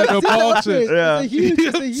was seen, one I've of the seen the bosses. upgrade. Yeah.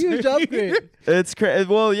 It's a huge upgrade. It's crazy.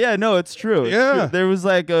 Well, yeah, no, it's true. It's Yeah. true. There was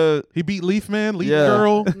like a. He beat Leaf Man, Leaf Yeah.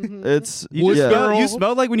 Girl. It's You, yeah. Girl.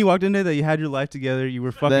 smelled like when you walked in there that you had your life together. You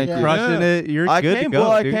were fucking Thank you. crushing Yeah. it. You're I good came. to go,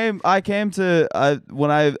 Well, dude. I came to.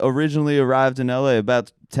 When I originally arrived in LA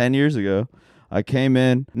about 10 years ago, I came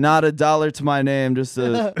in, not a dollar to my name, just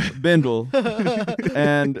a bindle,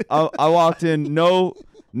 and I walked in, no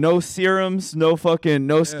serums, no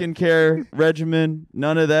skincare regimen,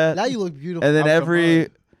 none of that. Now you look beautiful. And then Alcohol.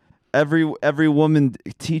 every woman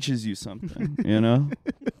teaches you something, you know.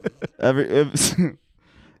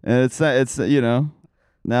 And it's you know.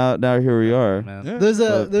 Now here we are. Man. Yeah. There's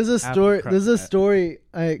a Apple crust. story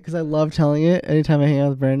because I love telling it anytime I hang out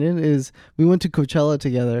with Brandon is we went to Coachella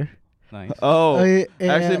together Nice.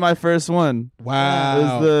 Actually, my first one.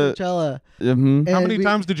 Wow. Was the Coachella. Mhm. How many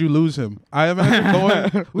times did you lose him? I imagine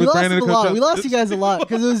going We with lost Brandon him a and lot. Coachella. We lost you guys a lot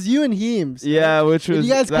because it was you and Heems. Yeah, which was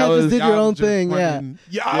you guys that kind of was just did your own thing. Heems.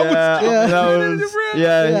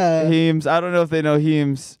 I don't know if they know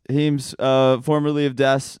Heems. Heems, formerly of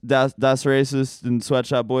Das Racist and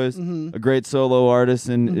Sweatshop Boys, a great solo artist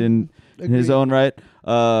in his own right.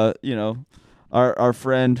 You know, our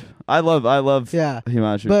friend. I love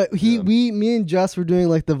Himanshu. But me and Just were doing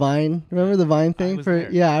like the Vine. Remember the Vine thing?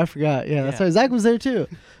 I forgot. Yeah, that's right. Zach was there too,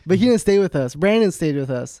 but he didn't stay with us. Brandon stayed with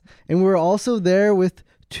us, and we were also there with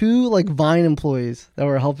 2 like Vine employees that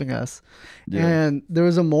were helping us. Yeah. And there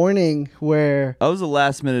was a morning where I was a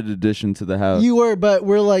last minute addition to the house. You were, but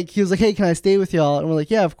we're like, he was like, "Hey, can I stay with y'all?" And we're like,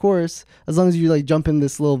 "Yeah, of course, as long as you like jump in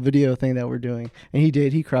this little video thing that we're doing." And he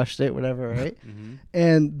did. He crushed it. Whatever, right?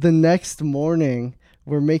 And the next morning,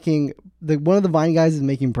 we're making one of the Vine guys is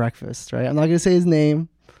making breakfast. Right? I'm not gonna say his name.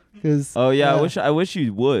 I wish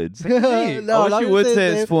you would. No, I wish you would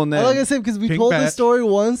say his full name. I'm not gonna say because we King told Bat. this story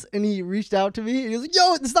once, and he reached out to me, and he was like,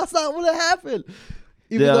 "Yo, that's not what happened."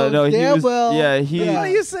 Even Yeah, though no, he damn was- well, yeah, he- Why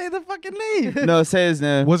do you say the fucking name? No, say his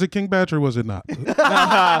name. Was it King Batch or was it not?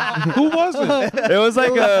 Who was it? It was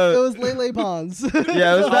like it was Lele Pons.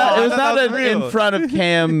 Yeah, it was not. It was that not was an real. in front of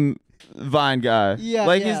Cam Vine guy. Yeah,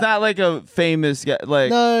 like yeah. he's not like a famous guy. Like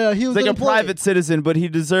No, he was he's like an a employee. private citizen, but he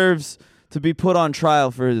deserves to be put on trial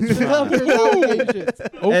for his crime.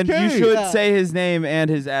 And you should Yeah. say his name and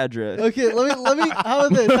his address. Okay, let me. How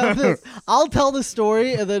about this? I'll tell the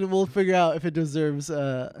story, and then we'll figure out if it deserves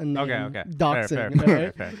a name. Okay. Doxing.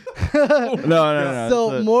 Fair. No.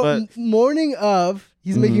 So morning of,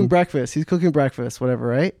 he's making breakfast. He's cooking breakfast, whatever,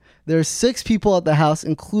 right? There's 6 people at the house,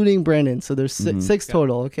 including Brandon. So there's 6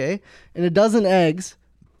 total, okay? And a dozen eggs,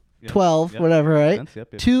 12, whatever, right? Sense,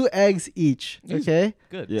 yep. 2 eggs each, okay?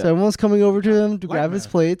 Good. Yeah. So everyone's coming over to him to grab his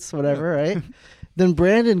plates, whatever, right? Then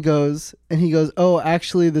Brandon goes, and he goes, "Oh,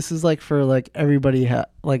 actually, this is like for like everybody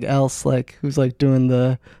like else, like who's like doing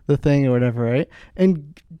the thing or whatever, right?"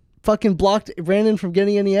 And fucking blocked Brandon from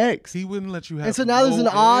getting any eggs. He wouldn't let you have. And so now there's an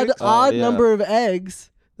odd yeah. number of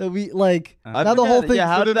eggs that we like. I now the whole forget- thing. Yeah,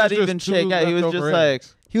 how did that There's even just 2 shake out? He was just leftover like,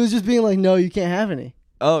 eggs. He was just being like, "No, you can't have any."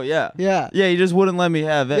 oh yeah, Yeah. yeah. He just wouldn't let me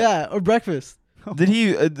have it. Yeah, or breakfast. Did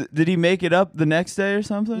he make it up the next day or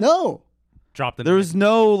something? No. Drop the There was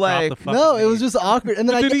no like. the fucking No, it was name. just awkward. And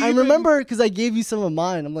then But did he I even- remember because I gave you some of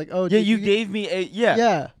mine. I'm like, "Oh, Yeah, did you gave me a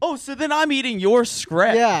Yeah. Oh, so then I'm eating your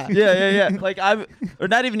scrap. Yeah. yeah. Like I'm, or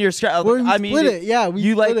not even your scrap. Where we I'm split eating it. Yeah, we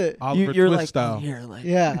you split like it. Oliver you're Twist like style. here, like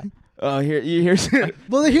Yeah. oh here's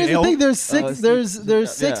Well, here's the thing. There's 6. Oh,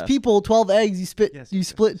 There's 6 yeah. people, 12 eggs. You split yes.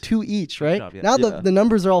 2 each, right? job, yeah. Now Yeah. the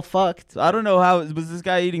numbers are all fucked. So I don't know how was this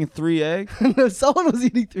guy eating 3 eggs? Someone was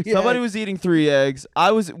eating 3 eggs. Somebody was eating 3 eggs.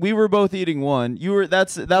 We were both eating 1. You were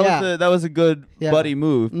that Yeah. was a good Yeah. buddy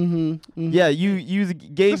move. Mm-hmm. Yeah, you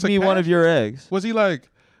gave This a me one catch? of your eggs. Was he like,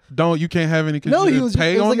 you can't have any? 'Cause No, you he didn't was.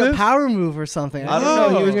 pay It was on like a this? power move or something. I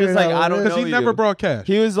don't know. He was just like, I don't know. Because he never you. brought cash.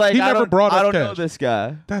 He was like, He I never don't, brought I up don't know cash. this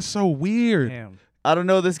guy. That's so weird. Damn. I don't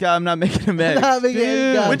know this guy. I'm not making him eggs. Not making any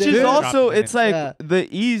Yeah. goddamn Which is Yeah. also, it's like Yeah. the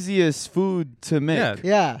easiest food to make. Yeah.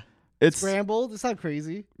 Yeah. It's Scrambled. It's not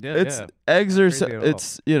crazy. Yeah, it's yeah. eggs are Crazy at all.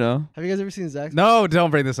 it's you know. Have you guys ever seen Zach's? No,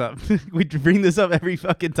 don't bring this up. We bring this up every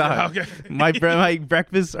fucking time. Okay. My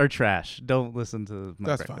breakfasts are trash. Don't listen to my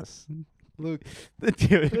That's fine. breakfast. Luke.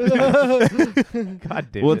 Dude. God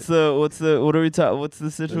damn What it. are we talking? What's the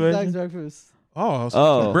Zach's situation? breakfast. Oh,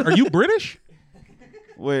 Oh. are you British?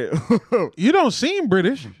 Wait, You don't seem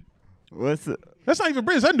British. what's the? That's not even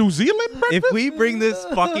British. Is that New Zealand breakfast? If we bring this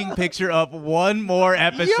fucking picture up one more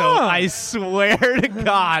episode, Yeah. I swear to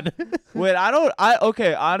God. Wait,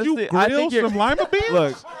 okay. Honestly, you I grill think you're. some lima beans?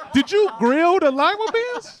 Look. Did you grill the lima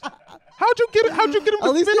beans? How'd you get him At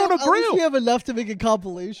to least, fit on a at least we grill? have enough to make a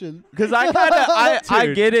compilation. Because I kind of I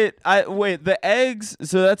Dude. get it. Wait, the eggs.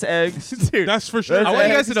 So that's eggs. Dude, That's for sure. That's I want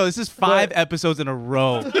you eggs. guys to know this is 5 episodes in a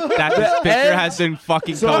row that this picture eggs- has been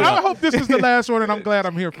fucking So going I up. hope this is the last one, and I'm glad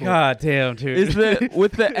I'm here for it. God damn, dude. Is the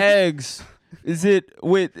with the eggs? Is it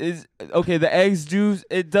with is okay? The eggs do.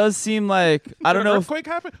 It does seem like I don't Did an know. If, earthquake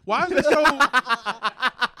happened? Why is it so?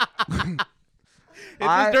 It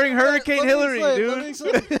was during Hurricane Hillary, Let dude. me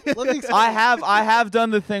explain. I have done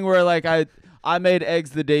the thing where like I made eggs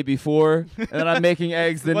the day before, and then I'm making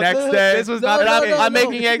eggs the next day. This was not and the I'm, case. I'm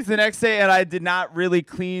making eggs the next day, and I did not really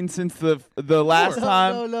clean since the last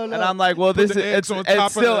time. No. And I'm like, well, this is the eggs on top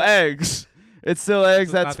it's of still the- eggs. It's still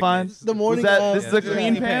eggs. This was That's not the fine. case. The morning Was that of- this is a Yeah.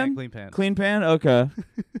 clean pan? Clean pan. Clean pan. Okay.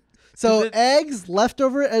 So eggs,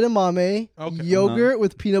 leftover edamame, yogurt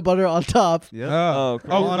with peanut butter on top. Yeah.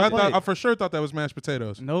 I for sure thought that was mashed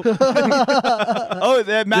potatoes. Nope.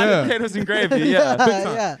 That mashed potatoes and gravy. Yeah.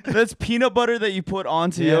 Yeah. That's peanut butter that you put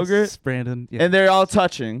onto yogurt, Brandon. Yeah. and they're all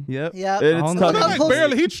touching. Yep. Yeah. It's touching.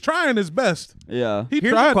 Barely. He's trying his best. Yeah. He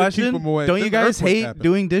Here's tried a question. to keep him away. Don't you Then guys earthquake hate happened.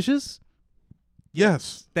 doing dishes?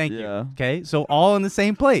 Yes. Thank you. Yeah. Okay, so all on the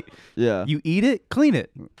same plate. Yeah. You eat it, clean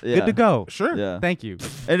it. Yeah. Good to go. Sure. Yeah. Thank you.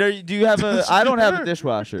 And do you have a? I don't have a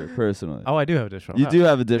dishwasher personally. Oh, I do have a dishwasher. You do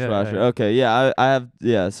have a dishwasher. Yeah. Okay. Yeah. I have.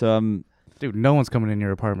 Yeah. So I'm. Dude, no one's coming in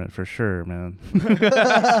your apartment for sure, man.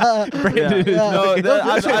 Brandon No,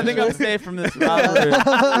 I think I'm safe from this. He's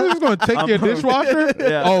going to take your dishwasher?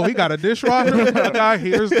 Yeah. Oh, he got a dishwasher? The guy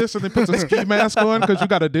hears this and then puts a ski mask on because you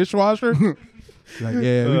got a dishwasher? Like,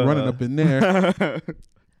 yeah, we running up in there.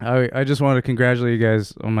 I just wanted to congratulate you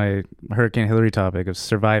guys on my Hurricane Hillary topic of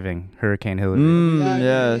surviving Hurricane Hillary.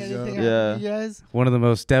 Yes. Yeah. You guys? One of the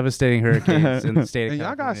most devastating hurricanes in the state of And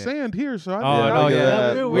y'all got California. sand here, so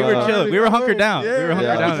Yeah. We were chilling. We were hunkered down. Yeah. We were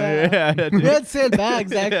hunkered down. Yeah, We had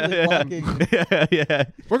sandbags actually walking. yeah.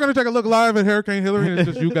 We're going to take a look live at Hurricane Hillary, and it's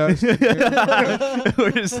just you guys.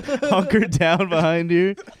 We're just hunkered down behind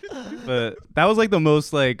you. But that was like the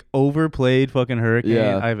most like overplayed fucking hurricane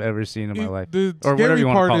I've ever seen in my life. The Or whatever scary you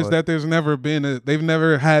want to part call is it. that there's never been they've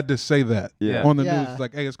never had to say that Yeah. on the Yeah. news. It's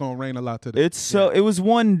like, hey, it's going to rain a lot today. It was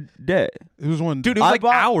one day. It was one. Dude, it was like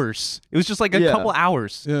hours. It was just like a Yeah. couple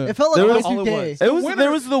hours. Yeah. It felt There like was- Y2K.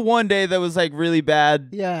 There was the one day that was like really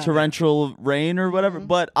bad torrential rain or whatever,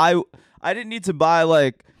 but I didn't need to buy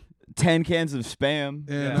like 10 cans of Spam.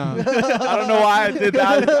 Yeah. I don't know why I did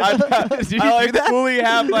that. I like fully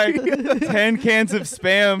have like 10 cans of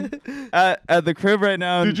Spam at the crib right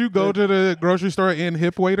now. Did you go to the grocery store in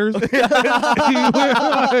hip waders? It's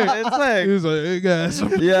like, He was like, hey guys,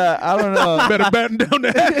 yeah, I don't know. better batten down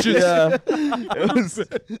the hatches. Yeah. It was,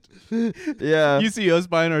 yeah. You see us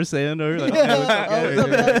buying our sand or like,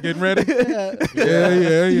 Getting ready? Yeah.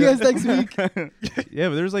 You Yeah. guys next week. yeah,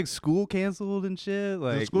 but there was like school canceled and shit. The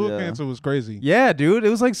Like, school Yeah. cancel was crazy. yeah, dude, it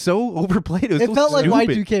was like so overplayed. It was It so felt like stupid.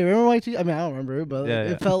 Y2K. Remember Y2K? I mean, I don't remember it, but Yeah, yeah.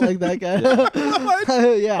 it felt like that guy.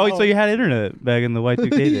 Yeah. Oh, so you had internet back in the Y2K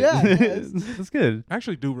days. Yeah, That's good. I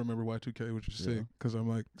actually do remember Y2K, which is sick because I'm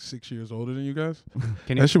like 6 years older than you guys.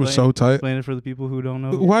 Can you That shit was explain- so tight. Explain it for the people who don't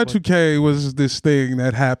know. Y2K was this thing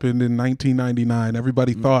that happened in 1999.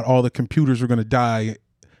 Everybody thought all the computers were going to die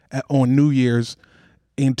on New Year's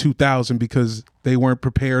in 2000 because they weren't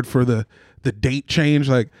prepared for the date change.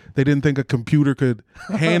 Like they didn't think a computer could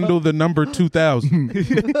handle the number 2000. So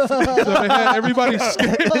they had everybody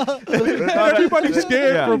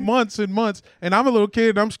scared for months and months. And I'm a little kid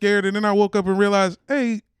and I'm scared. And then I woke up and realized,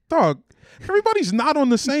 hey, dog, everybody's not on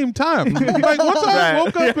the same time. Like one time I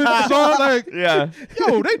woke up and saw like, yo,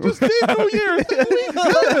 they just did New Year's. We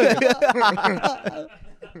good.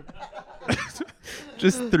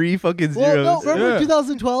 Just 3 fucking Well, zeros. no, remember Yeah.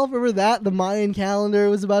 2012? Remember that? The Mayan calendar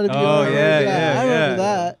was about to be Oh, over. yeah. I remember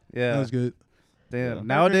that. Yeah. That was good. Damn. Yeah.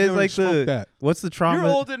 Nowadays, Never like smoked the that. what's the trauma? You're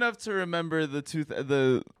old enough to remember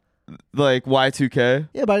the like Y2K.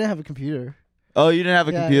 Yeah, but I didn't have a computer. Oh, you didn't have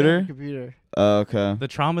a Yeah, I computer? didn't have a computer. Oh, okay. The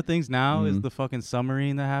trauma things now is the fucking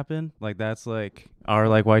submarine that happened. Like that's like our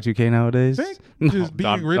like Y2K nowadays. Think? No, Just being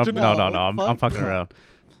I'm- original? No, What the I'm fuck? fucking around.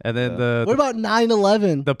 And then What about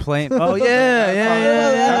 9/11? the plane. Oh yeah.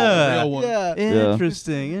 That's a real one. Yeah.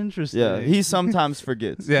 Interesting. Yeah, he sometimes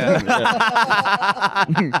forgets. Yeah.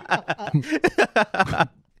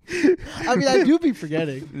 I mean, I do be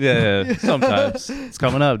forgetting. Yeah, sometimes. It's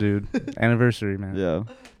coming up, dude. Anniversary, man. Yeah.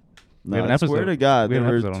 We have No, an I swear episode. to God, We there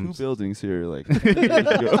have were an episode on 2 this. buildings here. Like, years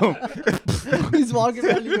ago. He's walking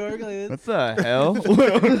around New York like this. What the hell?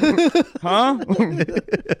 Huh?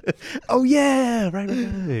 Oh yeah,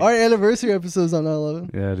 right. Our anniversary episode's on 9/11.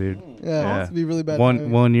 Yeah, dude. Yeah, it's gonna be really bad.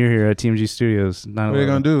 One year here at TMG Studios. What are you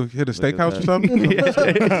gonna do? Hit a steakhouse or something? like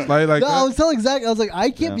No, I that? was telling Zach, I was like, I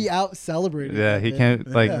can't be out celebrating. Yeah, that he day. can't.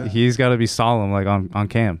 Like Yeah. he's got to be solemn, like on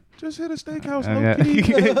cam. Just hit a steakhouse, Yeah. low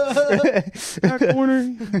key. Back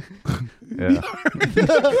corner. Yeah.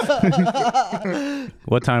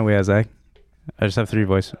 What time are we at, Zach? I just have 3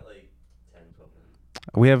 voice.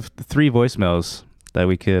 We have 3 voicemails that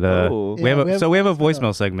we could. Oh. We have Yeah, a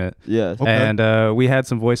voicemail segment. Yes. Okay. And we had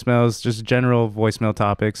some voicemails, just general voicemail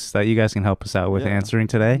topics that you guys can help us out with Yeah. answering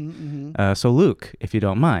today. So Luke, if you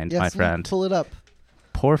don't mind, Yes, my Luke, friend, pull it up.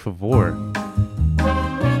 por favor.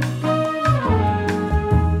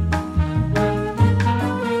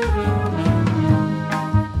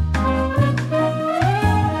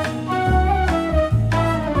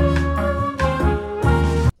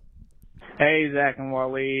 Hey, Zach and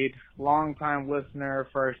Waleed, long-time listener,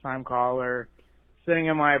 first-time caller, sitting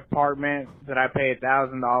in my apartment that I pay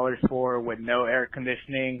 $1,000 for with no air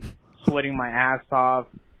conditioning, sweating my ass off,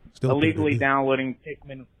 illegally downloading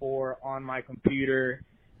Pikmin 4 on my computer.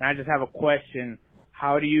 And I just have a question.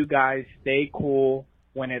 How do you guys stay cool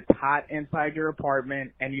when it's hot inside your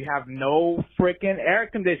apartment and you have no freaking air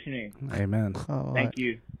conditioning? Amen. Thank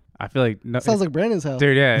you. I feel like sounds like Brandon's house,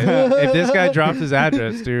 dude. Yeah, if this guy drops his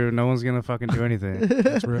address, dude, no one's gonna fucking do anything.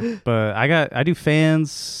 That's real. But I do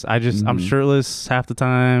fans. I'm shirtless half the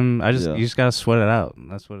time. You just gotta sweat it out.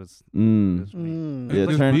 That's what it's. Yeah,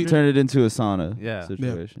 turn it into a sauna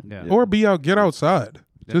situation. Yeah. Or get outside.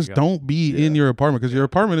 Just don't be in your apartment, because your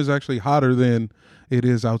apartment is actually hotter than it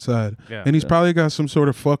is outside. Yeah. And he's probably got some sort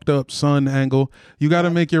of fucked up sun angle. You got to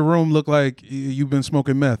make your room look like you've been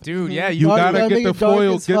smoking meth. Dude, yeah. You got to get the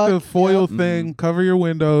foil thing, cover your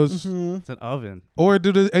windows. It's an oven. Or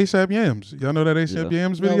do the ASAP Yams. Y'all know that ASAP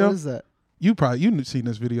Yams video? No, what is that? You've seen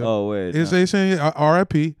this video. Oh, wait. It's ASAP,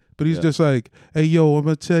 R.I.P., but he's just like, hey, yo, I'm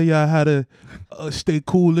going to tell y'all how to stay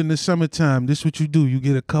cool in the summertime. This is what you do. You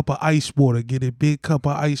get a cup of ice water. Get a big cup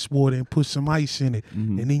of ice water and put some ice in it.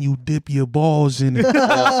 And then you dip your balls in it.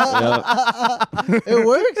 It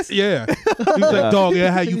works? Yeah. He's like, dog,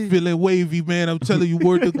 how you feeling wavy, man? I'm telling you,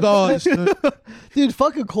 word to God. Dude,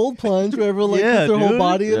 fuck a cold plunge where everyone puts their whole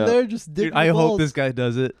body in there. Just dip Dude, I hope this guy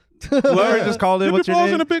does it. Whoever just called in, what's your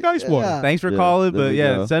name? In a big ice water. Yeah. Thanks for calling,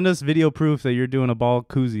 but send us video proof that you're doing a ball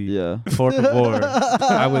koozie. Yeah. Por favor.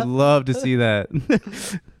 I would love to see that.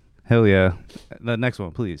 Hell yeah. The next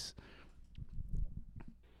one, please.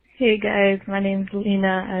 Hey guys, my name's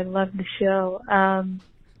Lena. I love the show.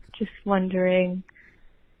 Just wondering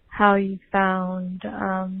how you found,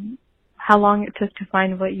 how long it took to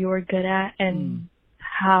find what you were good at and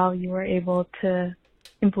how you were able to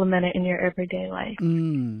implement it in your everyday life.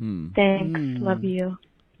 Thanks. Love you.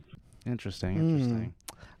 Interesting.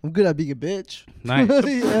 I'm good at being a bitch. Nice.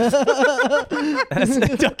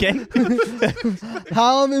 That's okay.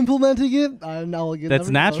 How I'm implementing it, that's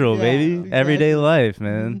natural, baby. Exactly. Everyday life,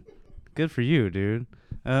 man. Good for you, dude.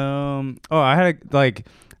 I had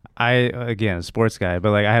again, a sports guy,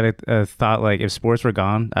 but I had a thought, if sports were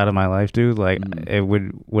gone out of my life, dude, it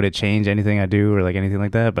would it change anything I do or anything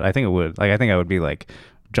like that? But I think it would. I think I would be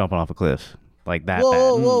jumping off a cliff. That bad.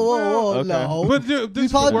 Whoa, okay. no. But this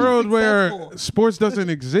is a world where sports doesn't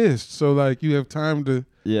exist, so you have time to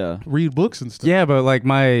read books and stuff. Yeah, but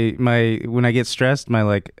my when I get stressed,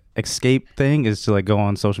 my escape thing is to go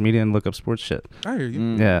on social media and look up sports shit. I hear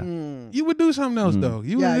you. Yeah. You would do something else though. The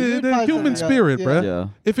you'd human spirit, bro. Yeah.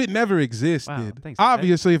 If it never existed, Wow, thanks,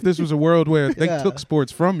 obviously, if this was a world where they took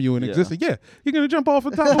sports from you and existed, you're gonna jump off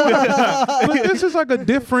the top of it. But this is a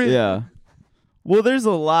different. Yeah. Well, there's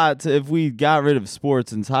a lot if we got rid of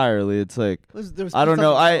sports entirely. It's I don't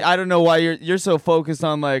know. I don't know why you're so focused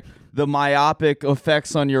on the myopic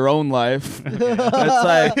effects on your own life. It's look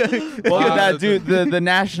at that, dude. The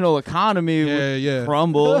national economy would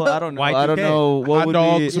crumble. I don't know. Y2K. I don't know what would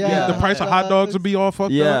be. The price of hot dogs would be all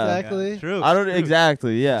fucked up. Exactly. True. I don't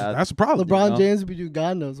exactly. Yeah, that's a problem. LeBron James would be doing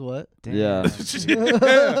God knows what. Damn.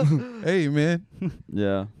 Yeah. Hey, man.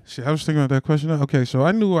 Yeah. Shit, I was thinking about that question. Okay, so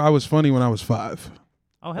I knew I was funny when I was 5.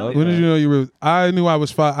 Oh, hell yeah. When did you know you were? I knew I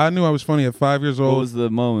was 5. I knew I was funny at 5 years old. What was the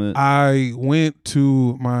moment? I went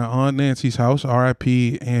to my Aunt Nancy's house,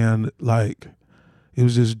 R.I.P., and it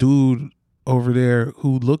was this dude over there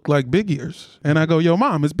who looked like Big Ears. And I go, yo,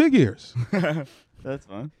 Mom, it's Big Ears. That's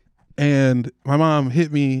fun. And my mom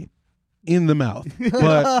hit me in the mouth.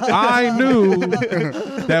 But I knew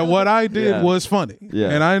that what I did was funny. Yeah.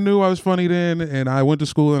 And I knew I was funny then, and I went to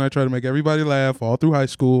school and I tried to make everybody laugh all through high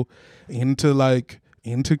school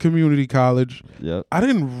into community college. Yep. I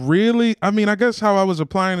didn't really, I guess how I was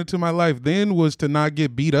applying it to my life then was to not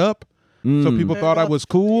get beat up. So people thought I was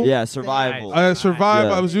cool. Yeah, survival.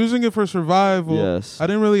 I was using it for survival. Yes. I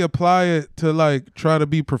didn't really apply it to try to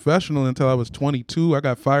be professional until I was 22. I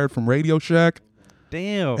got fired from Radio Shack.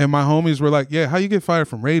 Damn. And my homies were like, yeah, how you get fired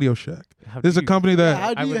from Radio Shack? There's a company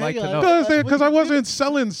that I would like to know. Because I wasn't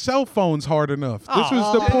selling cell phones hard enough. This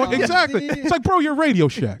was the point. Exactly. It's bro, you're Radio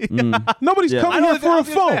Shack. Nobody's coming here for a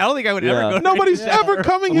phone. I don't think I would ever go to Nobody's ever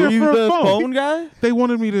coming here for a phone. Guy? They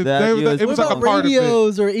wanted me to. It was what a part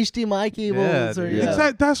radios or HDMI cables or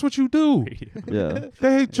Exactly. That's what you do. Yeah.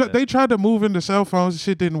 They tried to move into cell phones.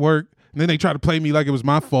 Shit didn't work. And then they tried to play me like it was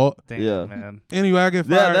my fault. Damn, man. Anyway, I get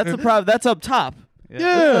fired. Yeah, that's the problem. That's up top.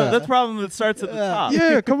 Yeah. That's the problem that starts at the top.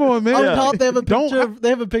 Yeah, come on, man. On top, they have a picture. They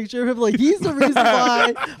have a picture of him. He's the reason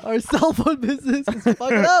why our cell phone business is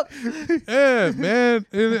fucking up. Yeah, man.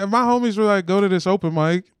 And my homies were like, "Go to this open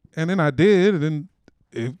mic," and then I did, and then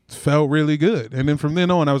it felt really good. And then from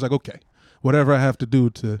then on, I was like, okay, whatever I have to do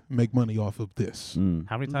to make money off of this.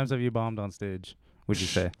 How many times have you bombed on stage, would you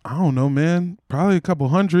say? I don't know, man. Probably a couple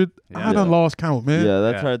hundred. I done lost count, man. Yeah,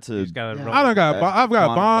 that's hard to.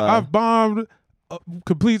 I've bombed.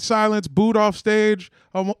 Complete silence, booed off stage,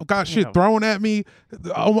 got shit thrown at me,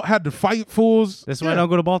 almost had to fight fools. That's why I don't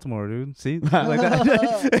go to Baltimore, dude. See? Like that.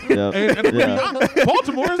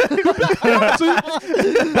 Baltimore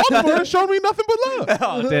has shown me nothing but love.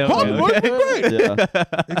 Oh, damn. Baltimore's been great.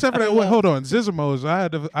 Except for that, hold on, Zizimos. I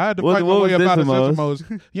had to fight my way up out of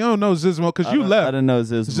Zizimos. You don't know Zizimo because you left. I didn't know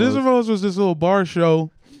Zizimos. Zizimos was this little bar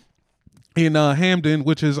show in Hamden,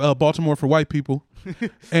 which is Baltimore for white people.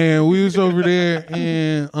 And we was over there,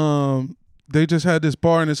 and they just had this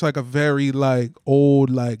bar, and it's like a very like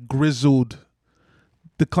old, like grizzled.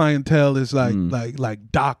 The clientele is like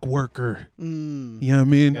dock worker. You know what I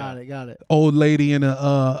mean? Got it. Old lady in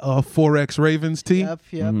a 4X Ravens tee. Yep.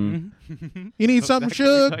 You need something,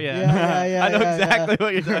 Suge? Yeah. I know exactly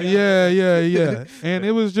what you're talking about. Yeah. And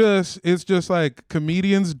it's just like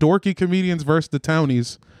dorky comedians versus the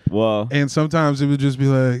townies. Whoa. And sometimes it would just be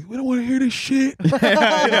like, we don't want to hear this shit. God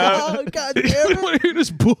damn we don't want to hear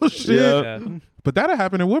this bullshit. Yeah. But that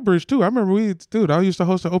happened in Woodbridge too. I remember I used to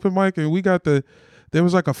host an open mic, and there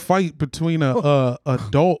was like a fight between a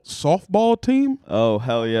adult softball team. Oh,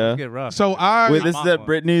 hell yeah. Get rough. So Wait, this is at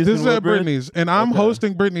Brittany's? This is at Brittany's, and I'm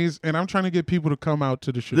hosting Brittany's, and I'm trying to get people to come out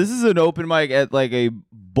to the show. This is an open mic at like a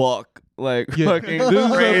Buck. Like fucking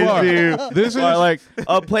this crazy. This is like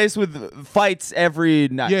a place with fights every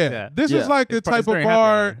night. Yeah. This is like a type of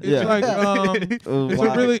bar. It's like it's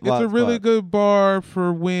a really good bar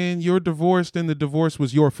for when you're divorced and the divorce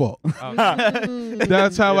was your fault.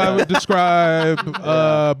 That's how I would describe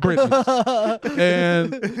Britney.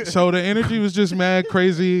 And so the energy was just mad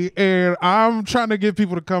crazy, and I'm trying to get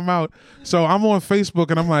people to come out. So I'm on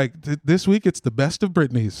Facebook, and I'm like, this week it's the best of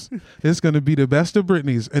Britney's. It's going to be the best of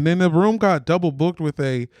Britney's. And then the room got double booked with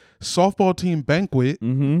a softball team banquet,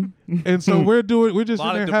 and so we're just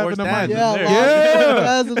in there having a mic.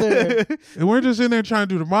 And we're just in there trying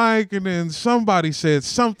to do the mic, and then somebody said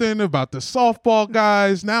something about the softball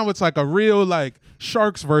guys. Now it's like a real like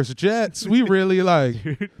Sharks versus Jets. We really like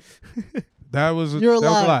that was a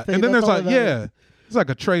lot. And then there's like it's like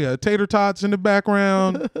a tray of tater tots in the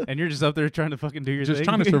background. And you're just up there trying to fucking do your thing. Just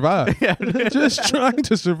trying to survive. Just trying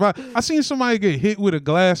to survive. I seen somebody get hit with a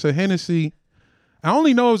glass of Hennessy. I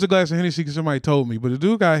only know it was a glass of Hennessy because somebody told me. But the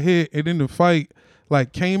dude got hit, and then the fight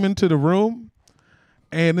like came into the room.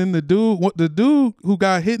 And then the dude who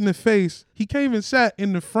got hit in the face, he came and sat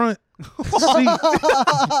in the front seat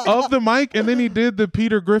of the mic. And then he did the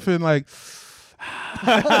Peter Griffin like... He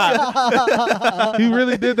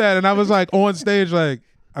really did that, and I was like on stage like,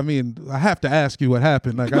 I mean, I have to ask you what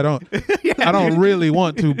happened. Like I don't really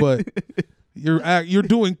want to, but you're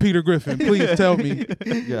doing Peter Griffin. Please tell me.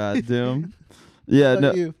 God damn. Yeah,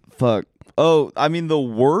 no. Fuck. Oh, I mean the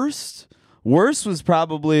worst was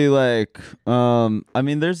probably like I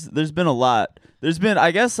mean there's been a lot. There's been, I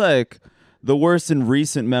guess, like the worst in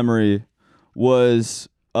recent memory was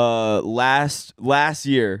last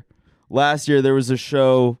year. Last year there was a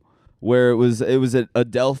show where it was at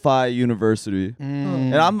Adelphi University,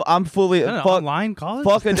 and I'm fully online college.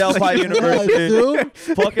 Fuck Adelphi University.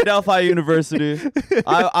 Fuck Adelphi University.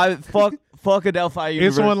 I fuck Adelphi University.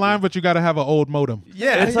 It's online, but you got to have an old modem.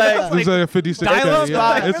 Yeah, it's like a 56. Dial-up.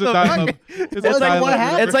 It's a dial-up.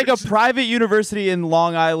 It's like a private university in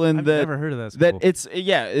Long Island. I've never heard of that school. That it's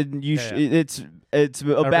it's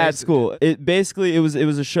a bad school. It basically it was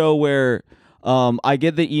a show where. I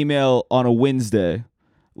get the email on a Wednesday,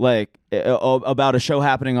 like about a show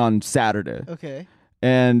happening on Saturday. Okay.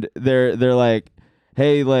 And they're like,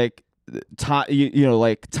 hey, like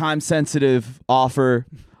like time sensitive offer,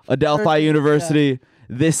 Adelphi University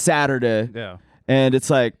this Saturday. Yeah. And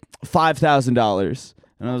it's like $5,000.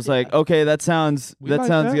 And I was like, okay, that sounds good.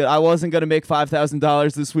 I wasn't gonna make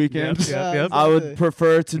 $5,000 this weekend. Yep. I would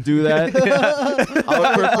prefer to do that. I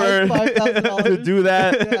would prefer to do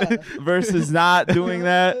that versus not doing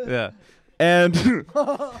that. Yeah. And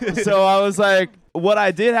so I was like, what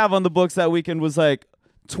I did have on the books that weekend was like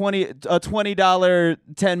a $20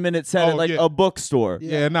 10-minute set at like a bookstore.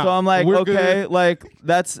 Yeah, no. So I'm like, okay, good. like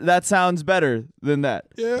that sounds better than that.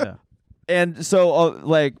 Yeah. And so,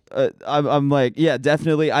 I'm like, yeah,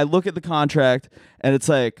 definitely. I look at the contract, and it's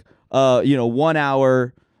like, 1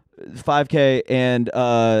 hour, $5,000, and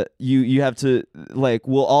you have to like.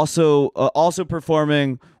 We'll also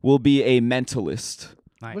performing will be a mentalist.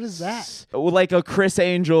 Nice. What is that? Like a Chris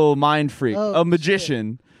Angel mind freak, a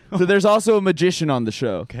magician. So there's also a magician on the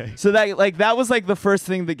show. Okay. So that was like the first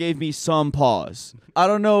thing that gave me some pause. I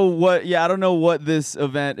don't know what this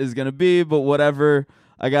event is gonna be, but whatever.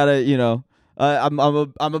 I gotta, I'm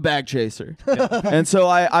a bag chaser, and so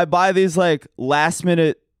I buy these like last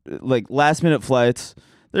minute flights.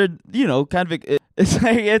 They're kind of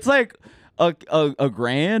it's like a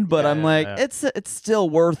grand, but I'm like it's still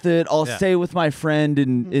worth it. I'll stay with my friend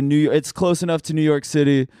in New York. It's close enough to New York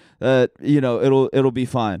City that it'll be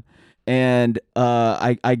fine. And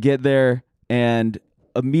I get there and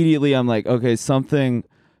immediately I'm like, okay, something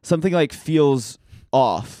like feels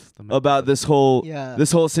off about this whole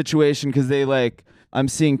situation, because I'm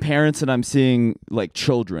seeing parents and I'm seeing like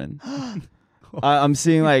children. I'm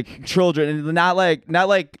seeing like children, and not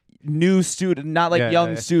like new student, not like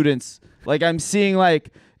young students. Like I'm seeing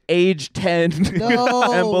like age 10 and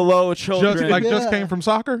below children. Just came from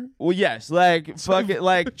soccer? Well, yes, like fucking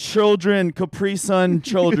like children, Capri Sun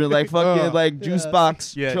children, like fucking like juice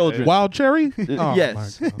box children. Wild cherry?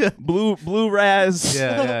 Yes. Blue Raz.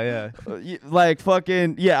 Like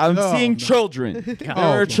fucking I'm seeing children. There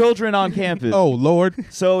are children on campus. Oh Lord.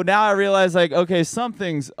 So now I realize like, okay,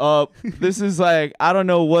 something's up. This is like I don't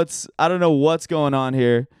know what's going on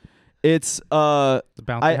here. It's I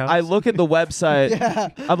look at the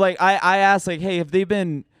website. I'm like I asked like, hey, have they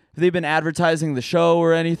been advertising the show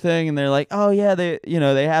or anything? And they're like, oh yeah, they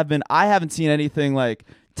have been. I haven't seen anything like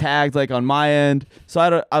tagged like on my end.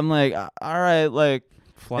 So I'm like, all right, like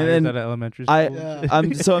flyers at elementary school.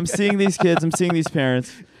 I'm seeing these kids, I'm seeing these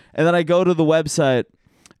parents, and then I go to the website,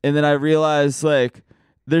 and then I realize like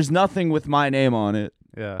there's nothing with my name on it.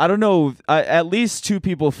 Yeah. I don't know. At least two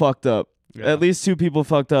people fucked up. Yeah. At least two people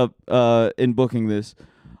fucked up in booking this.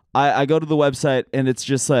 I go to the website and it's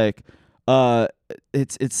just like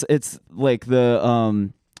it's like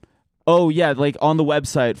the like on the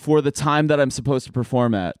website for the time that I'm supposed to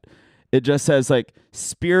perform at. It just says like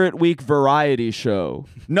Spirit Week variety show.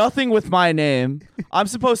 Nothing with my name. I'm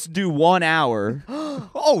supposed to do 1 hour.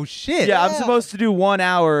 Oh shit. Yeah, I'm supposed to do 1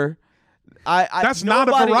 hour. That's not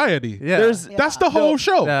a variety. Yeah. That's the whole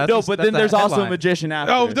show. Yeah, but then there's also a magician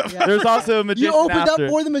after. There's also a magician after. You opened after. up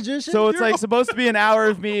for the magician? So it's like supposed to be an hour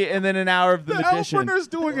of me and then an hour of the magician. The opener's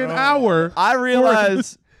doing an hour. I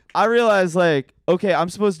realize like, okay, I'm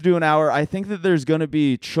supposed to do an hour. I think that there's going to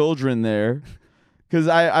be children there. Because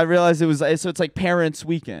I realized so it's like parents'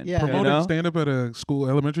 weekend. Yeah. Promoting stand-up at a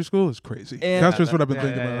elementary school is crazy. And that's just what I've been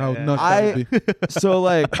thinking about, how nuts that would be. So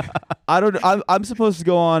like, I'm supposed to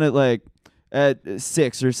go on at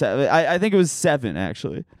 6 or 7. I think it was 7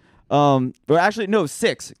 actually. Or actually no,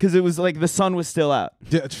 6, because it was like the sun was still out.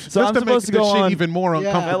 Yeah, so I'm supposed to go on even more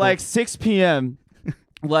uncomfortable at like 6 p.m.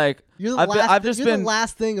 Like you're the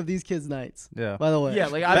last thing of these kids' nights. Yeah. By the way. Yeah,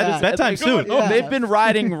 like bedtime soon. Oh, they've been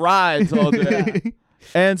riding rides all day.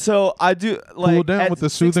 And so I do like cool down with the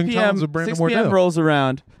soothing tones of Brandon 6 Wardell. p.m. rolls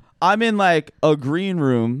around. I'm in like a green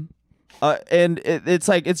room, and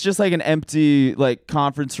it's just like an empty like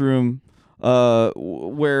conference room.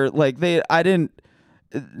 Where like I didn't,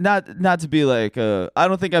 not to be like I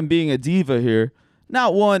don't think I'm being a diva here.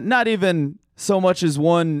 Not even so much as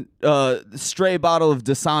one stray bottle of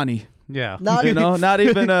Dasani. Yeah. Not even one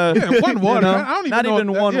water. I don't even not know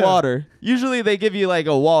even one water. Usually they give you like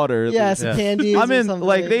a water. Yeah, some candies. I'm in or something.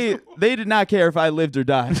 like they did not care if I lived or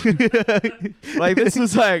died. Like this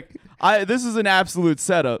was like this is an absolute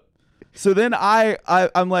setup. So then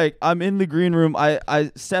I'm in the green room.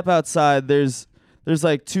 I step outside. There's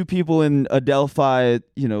like 2 people in Adelphi,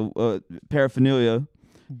 paraphernalia,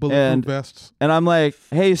 bulletproof vests, and I'm like,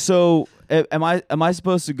 hey, so am I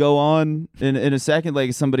supposed to go on in a second? Like,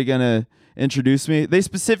 is somebody gonna introduce me? They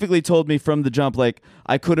specifically told me from the jump like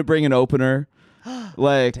I couldn't bring an opener.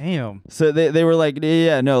 Like, damn. So they were like,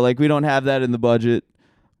 yeah, no, like we don't have that in the budget.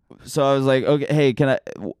 So I was like, okay, hey, can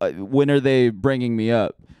I? When are they bringing me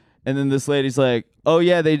up? And then this lady's like, "Oh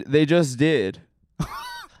yeah, they just did.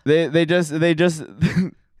 they just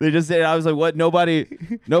did." I was like, "What?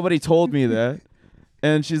 Nobody told me that."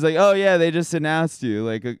 And she's like, "Oh yeah, they just announced you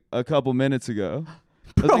like a couple minutes ago."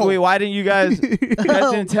 I was like, "Wait, why didn't you guys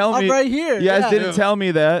didn't tell me? I'm right here. You guys didn't tell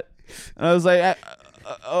me that." And I was like,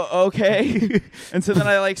 "Okay." And so then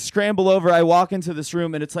I like scramble over. I walk into this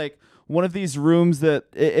room, and it's like one of these rooms that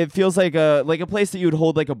it feels like a place that you would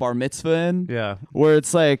hold like a bar mitzvah in. Yeah. Where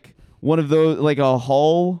it's like one of those, like a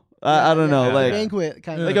hall. I don't know, like banquet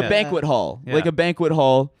kind of, like a banquet hall, like a banquet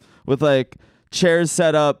hall with like chairs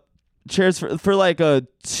set up, chairs for like I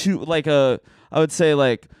would say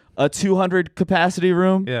like a 200 capacity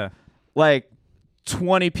room. Yeah. Like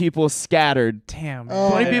 20 people scattered. Damn.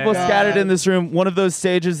 20 people scattered in this room. One of those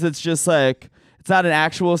stages that's just like it's not an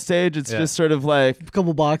actual stage. It's just sort of like a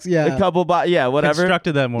couple boxes. Yeah. A couple whatever.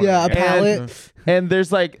 Constructed that more. Yeah, a palette. And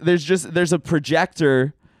there's a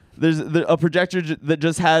projector. There's a projector that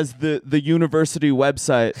just has the university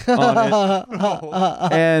website on it,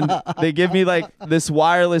 and they give me like this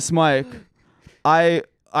wireless mic. I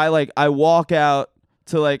walk out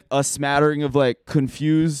to like a smattering of like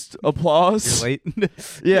confused applause. You're late.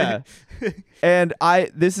 Yeah, and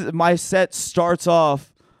my set starts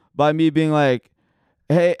off by me being like,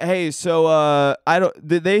 Hey, so I don't.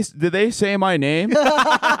 Did they say my name?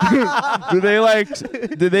 Did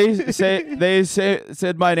they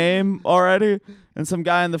said my name already? And some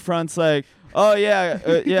guy in the front's like, oh yeah,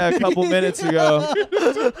 a couple minutes ago.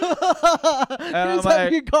 And I'm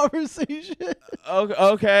having a conversation.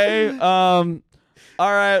 Okay, all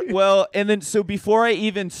right, well, and then so before I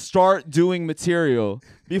even start doing material,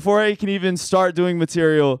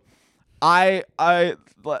 I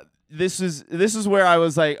This is where I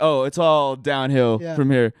was like, oh, it's all downhill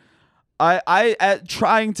from here. At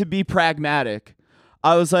trying to be pragmatic,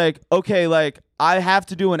 I was like, okay, like I have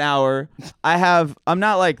to do an hour. I'm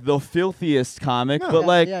not like the filthiest comic, but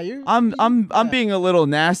like I'm being a little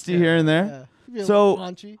nasty here and there.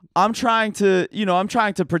 So I'm trying to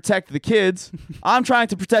protect the kids. I'm trying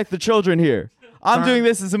to protect the children here. I'm doing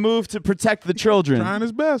this as a move to protect the children. Trying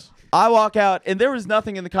his best. I walk out, and there was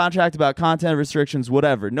nothing in the contract about content restrictions,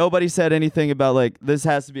 whatever. Nobody said anything about, like, this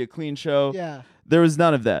has to be a clean show. Yeah. There was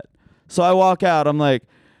none of that. So I walk out. I'm like,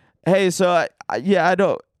 hey, so, I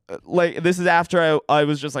don't, like, this is after I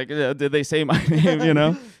was just like, did they say my name, you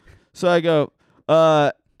know? So I go,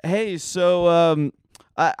 hey, so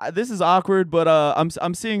this is awkward, but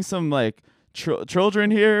I'm seeing some, like, children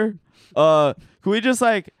here. Can we just,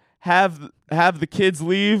 like, have the kids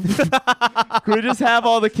leave? Can we just have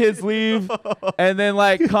all the kids leave and then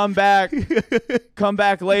like come back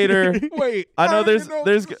later? Wait, I know there's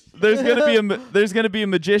gonna be a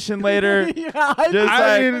magician later. I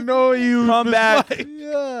didn't know you come back.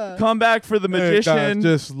 Come back for the magician. Hey guys,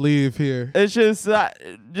 just leave here. It's just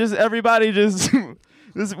everybody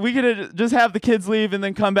we could just have the kids leave and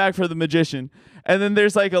then come back for the magician. And then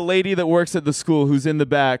there's like a lady that works at the school who's in the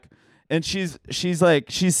back. And she's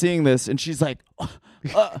seeing this, and she's like, I'm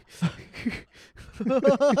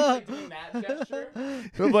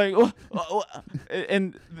like,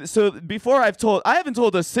 and so before I haven't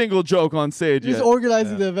told a single joke on stage yet. Just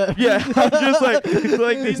organizing the event. Yeah, I'm just like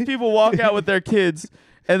these people walk out with their kids,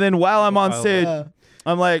 and then while I'm on stage,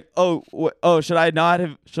 I'm like, should I not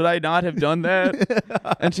have done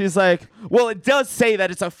that? And she's like, well, it does say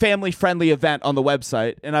that it's a family-friendly event on the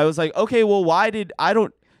website, and I was like, okay, well,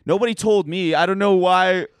 nobody told me. I don't know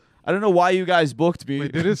why you guys booked me.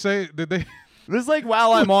 Wait, did they? This is like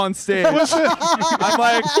while I'm on stage. I'm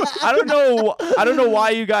like, I don't know why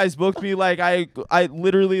you guys booked me. Like I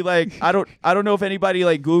literally like I don't know if anybody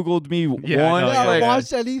like Googled me once. Like,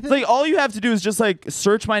 watched anything. Like all you have to do is just like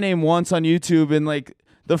search my name once on YouTube, and like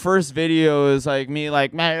the first video is like me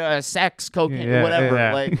like sex, cocaine, whatever.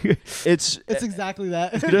 Yeah. Like it's exactly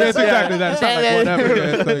that. It's exactly that. It's not like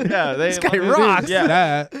whatever. This guy rocks.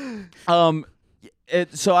 Yeah.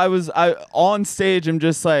 So I on stage. I'm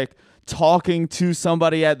just like talking to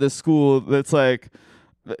somebody at the school that's like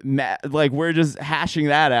we're just hashing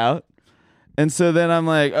that out. And so then I'm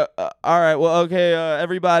like, all right, well, okay,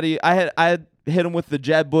 everybody. I had hit him with the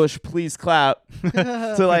Jeb Bush, please clap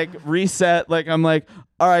to like reset. Like I'm like,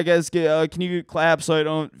 all right, guys, can you clap so I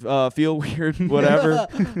don't feel weird, whatever.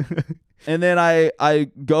 And then I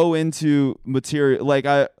go into material. Like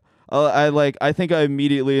I think I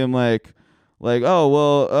immediately am like, oh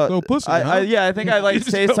well. So pussy. I think I like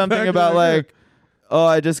say something about like, oh,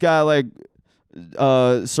 I just got like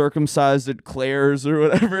circumcised at Claire's or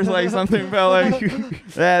whatever. Like something about like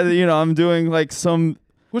that. You know, I'm doing like some.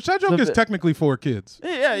 Which that joke is technically for kids.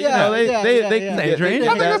 Yeah, you know, they I think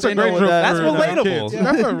that's a great joke. That's relatable.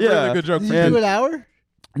 That's a really good joke. Did you do an hour?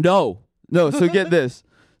 No. So get this.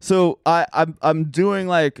 So I'm doing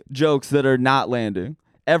like jokes that are not landing.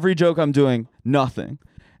 Every joke I'm doing, nothing.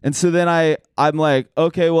 And so then I'm like,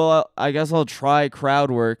 okay, well, I guess I'll try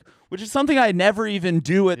crowd work, which is something I never even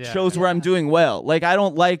do at shows where I'm doing well. Like I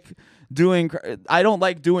don't like doing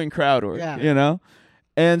crowd work, you know?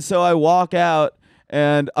 And so I walk out.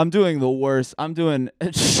 And I'm doing the worst. I'm doing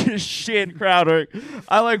shit crowd work.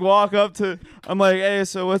 I like walk up to. I'm like, hey,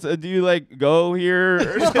 so do you like go here?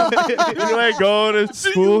 Do you like go to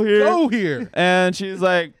school here? Go here. And she's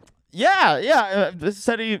like, yeah.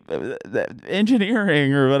 Study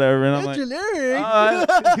engineering or whatever. And I'm engineering.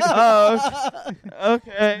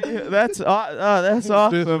 Okay, that's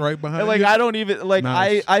awesome. Right behind. And, like you. I don't even like.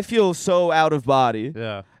 Nice. I feel so out of body.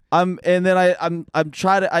 Yeah. I'm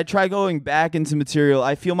try going back into material.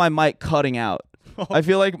 I feel my mic cutting out. I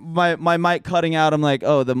feel like my mic cutting out. I'm like,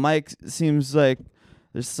 oh, the mic seems like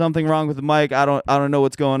there's something wrong with the mic. I don't know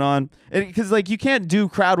what's going on. Because like you can't do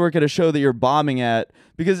crowd work at a show that you're bombing at.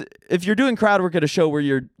 Because if you're doing crowd work at a show where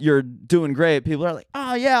you're doing great, people are like,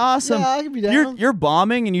 oh yeah, awesome. Yeah, I can be down. You're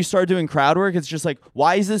bombing and you start doing crowd work. It's just like,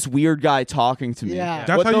 why is this weird guy talking to me? Yeah.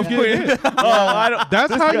 That's how you get in. That's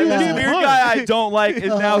how you this get weird punched. guy I don't like is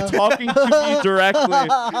now talking to me directly,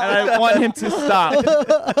 and I want him to stop.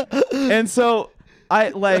 And so I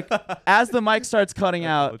like as the mic starts cutting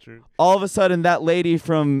out, all of a sudden that lady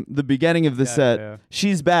from the beginning of the set,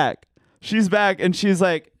 she's back. She's back and she's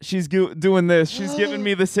like, doing this. She's giving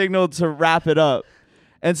me the signal to wrap it up.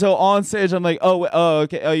 And so on stage, I'm like, oh,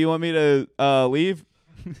 okay. Oh, you want me to leave?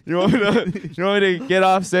 You want me to get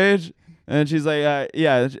off stage? And she's like,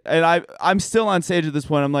 yeah. And I'm still on stage at this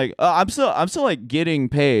point. I'm like, I'm still like getting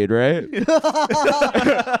paid, right? I'm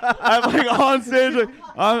like on stage, like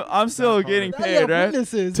I'm still getting paid, right?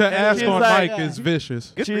 To ask on mic is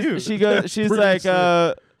vicious. She's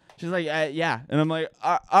like, yeah, and I'm like,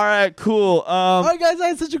 all right, cool. All right, guys, I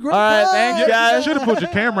had such a great all right, time. thanks, guys. Should have put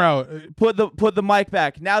your camera out. Put the mic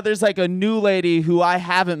back. Now there's like a new lady who I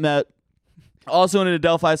haven't met, also in a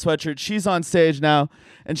Delphi sweatshirt. She's on stage now,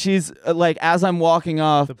 and she's like, as I'm walking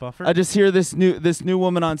off, I just hear this new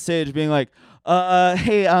woman on stage being like,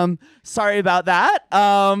 hey, sorry about that.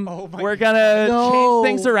 We're gonna change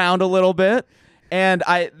things around a little bit. And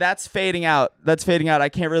that's fading out. I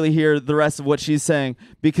can't really hear the rest of what she's saying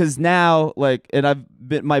because now, like, and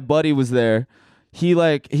my buddy was there.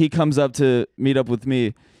 He comes up to meet up with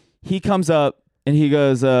me. He comes up and he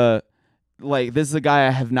goes, like, this is a guy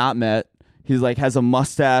I have not met. He's like, has a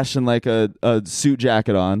mustache and like a suit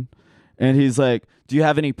jacket on. And he's like, do you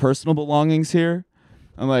have any personal belongings here?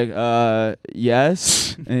 I'm like,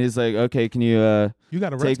 yes. And he's like, okay, can you got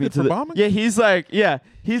take me arrested to for the bombing? Yeah, he's like, yeah.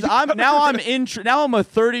 I'm a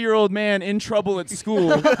 30-year-old man in trouble at school.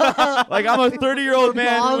 Like I'm a 30-year-old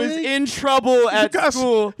man who is in trouble at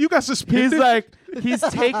school. You got suspended. He's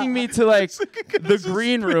taking me to like the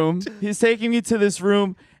green room. He's taking me to this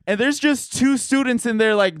room. And there's just 2 students in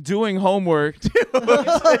there like doing homework.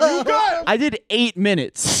 I did 8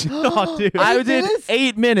 minutes. Oh, dude. I did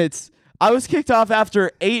 8 minutes. I was kicked off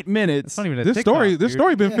after 8 minutes. That's not even a This TikTok,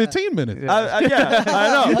 story been 15 minutes. I know.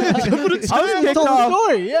 I was kicked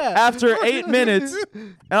off after 8 minutes,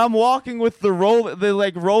 and I'm walking with the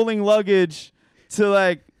rolling luggage to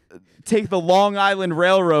like take the Long Island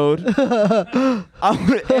Railroad.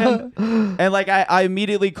 and like I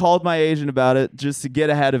immediately called my agent about it just to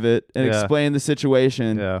get ahead of it and explain the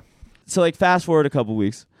situation. Yeah. So like fast forward a couple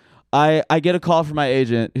weeks. I get a call from my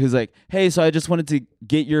agent who's like, hey, so I just wanted to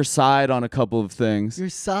get your side on a couple of things. Your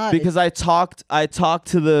side? Because I talked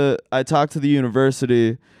to the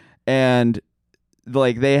university, and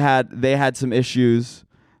like they had some issues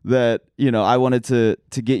that, you know, I wanted to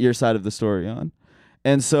get your side of the story on.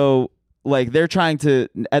 And so like they're trying to,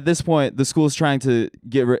 at this point, the school's trying to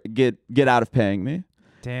get out of paying me.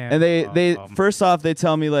 Damn. And they first off, they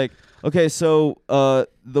tell me like, okay, so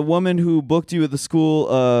the woman who booked you at the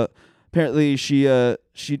school, apparently she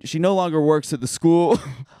no longer works at the school.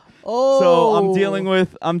 So I'm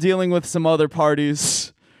dealing with some other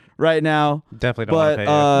parties right now. Definitely don't want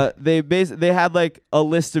to pay you. They had like a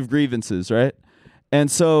list of grievances, right? And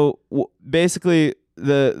so basically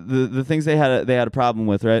the things they had a problem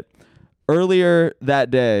with, right? Earlier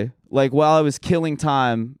that day, like while I was killing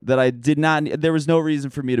time that I did not, there was no reason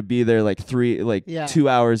for me to be there like 2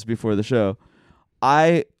 hours before the show.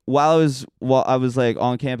 While I was like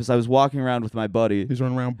on campus, I was walking around with my buddy. He's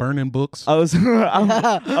running around burning books. I was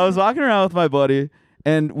walking around with my buddy,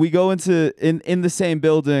 and we go into in the same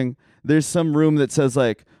building. There's some room that says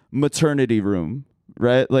like maternity room,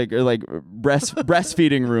 right? Or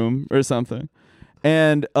breastfeeding room or something.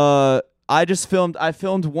 And I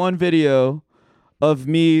filmed one video of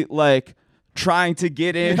me like trying to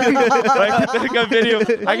get in. Like a video.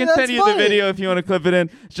 I can send you the video if you want to clip it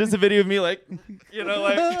in. It's just a video of me like, you know,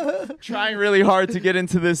 like trying really hard to get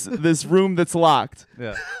into this room that's locked.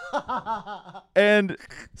 Yeah. And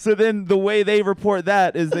so then the way they report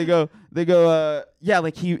that is they go, yeah,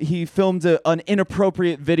 like he filmed an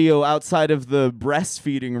inappropriate video outside of the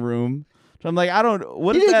breastfeeding room. So I'm like,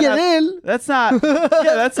 what you is didn't that? Get in. That's not.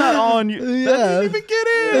 Yeah, that's not on you. That didn't even get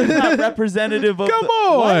in. It's not representative of. Come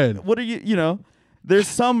on. What are you? You know, there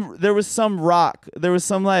was some rock. There was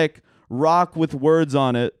some like rock with words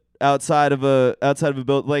on it outside of a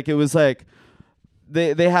building. Like it was like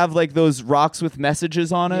they have like those rocks with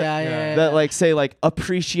messages on it that like say like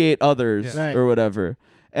appreciate others or whatever.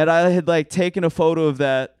 And I had like taken a photo of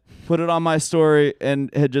that put it on my story, and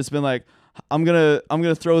had just been like, I'm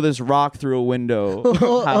gonna throw this rock through a window,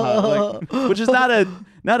 like, which is not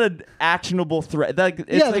an actionable threat. Like,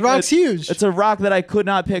 the rock's huge. It's a rock that I could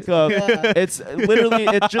not pick up. It's literally,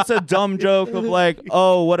 it's just a dumb joke of like,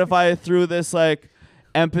 oh, what if I threw this like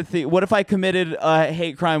empathy? What if I committed a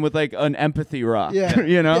hate crime with like an empathy rock? Yeah.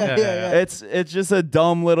 You know, Yeah. it's just a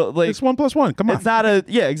dumb little like. It's 1 + 1. Come on. It's not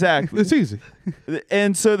exactly. It's easy.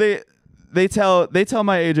 And so they tell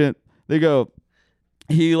my agent, they go,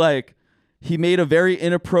 he made a very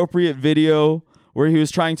inappropriate video where he was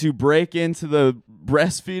trying to break into the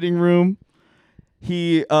breastfeeding room.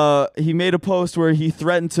 He made a post where he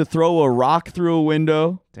threatened to throw a rock through a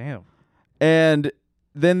window. Damn. And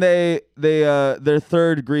then they their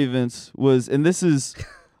third grievance was, and this is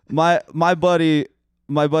my buddy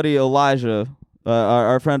Elijah,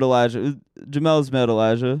 our friend Elijah. Jamel's met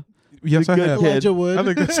Elijah. Yes, I have. Elijah Wood. I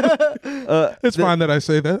think it's fine that I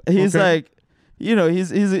say that. He's okay. like, you know,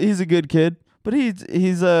 he's a good kid, but he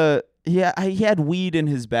had weed in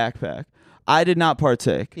his backpack. I did not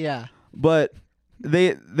partake. Yeah. But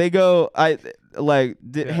they go,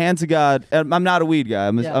 hand to God. I'm not a weed guy.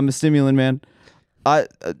 I'm a stimulant man.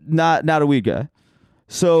 Not a weed guy.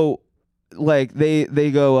 So like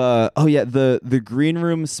they go, oh yeah, the green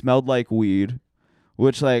room smelled like weed,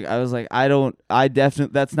 which like I was like, I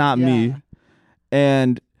definitely, that's not me.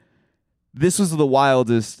 And this was the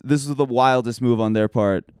wildest move on their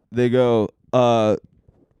part. They go,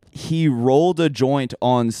 he rolled a joint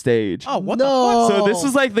on stage. Oh, what the fuck? So this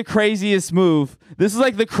is like the craziest move. This is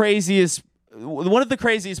like one of the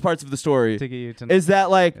craziest parts of the story is that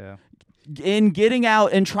like in getting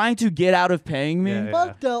out and trying to get out of paying me,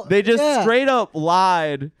 they just straight up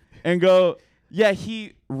lied and go, yeah,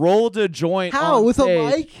 he rolled a joint on with stage.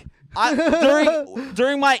 a mic?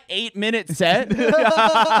 During my 8-minute set,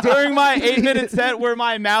 where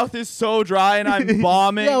my mouth is so dry and I'm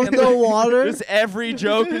bombing, with and no water, just every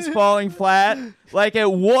joke is falling flat. Like,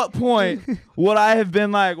 at what point would I have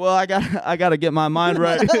been like, well, I gotta get my mind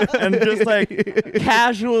right, and just like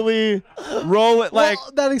casually roll it, like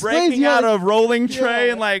breaking out a rolling tray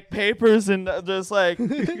and like papers and just like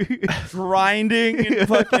grinding and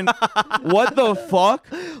fucking what the fuck?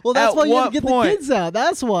 Well, that's why you have to get point? the kids out.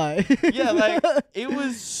 That's why. Yeah, like it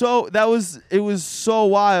was so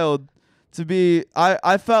wild to be.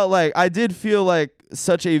 I felt like I did feel like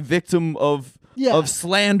such a victim of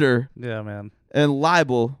slander. Yeah, man. And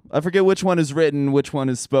libel. I forget which one is written, which one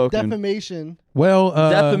is spoken. Defamation. Well,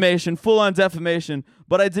 defamation, full on defamation.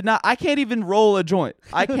 But I can't even roll a joint.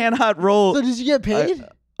 I cannot roll. So did you get paid?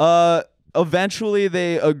 Eventually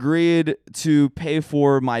they agreed to pay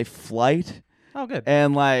for my flight. Oh, good.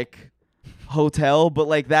 And like hotel, but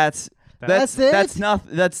like that's it? That's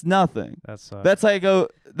nothing. That's nothing.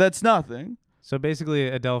 That's nothing. So basically,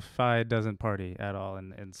 Adelphi doesn't party at all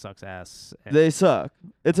and sucks ass. They suck.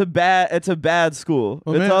 It's a bad school.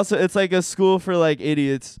 Oh, It's like a school for like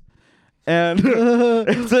idiots, and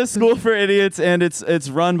it's a school for idiots, and it's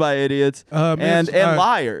run by idiots and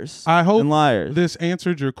liars. I hope liars. This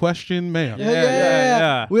answered your question, ma'am.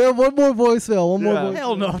 Yeah. We have one more voicemail. One more. Voicemail.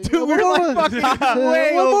 Hell no, dude. We're like fucking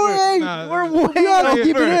way over. We're way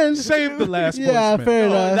keep it in. Save the last voicemail. Yeah, fair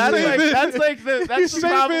enough. That's the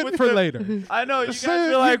problem with for later. I know you guys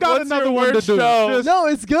feel like, what's another your one to worst do. show? No,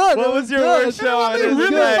 it's good. What was your worst show? I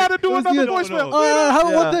really got to do another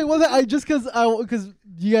voicemail. One thing. I just because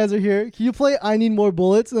you guys are here. Can you play "I Need More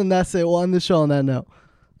Bullets" and then that's it? We'll end the show on that note.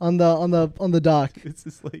 On the dock. It's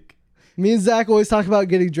just like me and Zach always talk about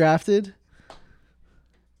getting drafted.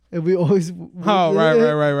 And we always. Oh,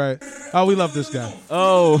 right. Oh, we love this guy.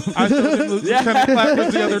 Oh, I showed him Lieutenant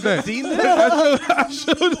Clappers the other day.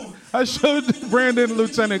 I showed Brandon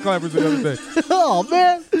Lieutenant Clappers the other day. Oh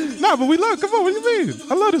man! No, but we love. Come on, what do you mean?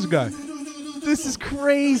 I love this guy. This is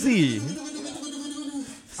crazy.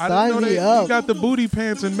 I didn't know you got the booty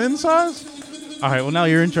pants in men's size. All right, well now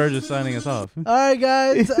you're in charge of signing us off. All right,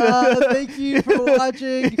 guys. Thank you for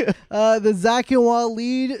watching the Zach and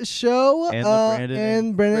Waleed show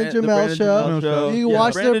and Brandon Jamel show. You can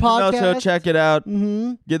watch their podcast. Show, check it out.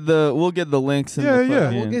 Mm-hmm. We'll get the links. In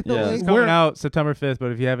We'll get the links. It's coming out September 5th,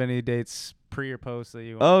 but if you have any dates pre or post that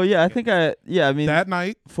you want. Oh yeah, I mean that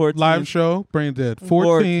night 14th, live show, Brain Dead.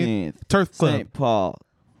 14th Turf Club, St. Paul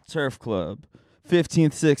Turf Club. 15th,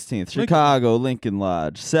 16th, Chicago, Lincoln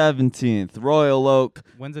Lodge. 17th, Royal Oak.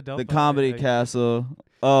 When's Adelphi? The Comedy Castle.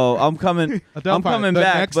 Oh, I'm coming. I'm coming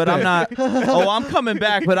back, but I'm not. Oh, I'm coming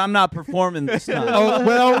back, but I'm not performing this time. Oh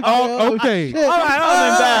well. Okay. All right,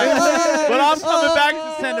 I'm coming back, but I'm coming back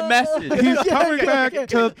to send a message. He's coming back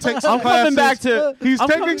to take some I'm coming back to. He's I'm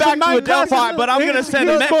taking coming some back to night Adelphi, classes. but I'm gonna send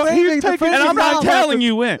a message. He's taking And some I'm not night telling classes.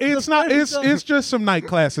 you when. It's not. It's just some night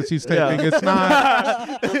classes he's taking. It's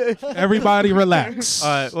not. Everybody relax. All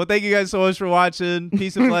right. Well, thank you guys so much for watching.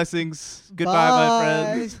 Peace and blessings. Goodbye,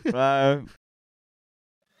 my friends. Bye.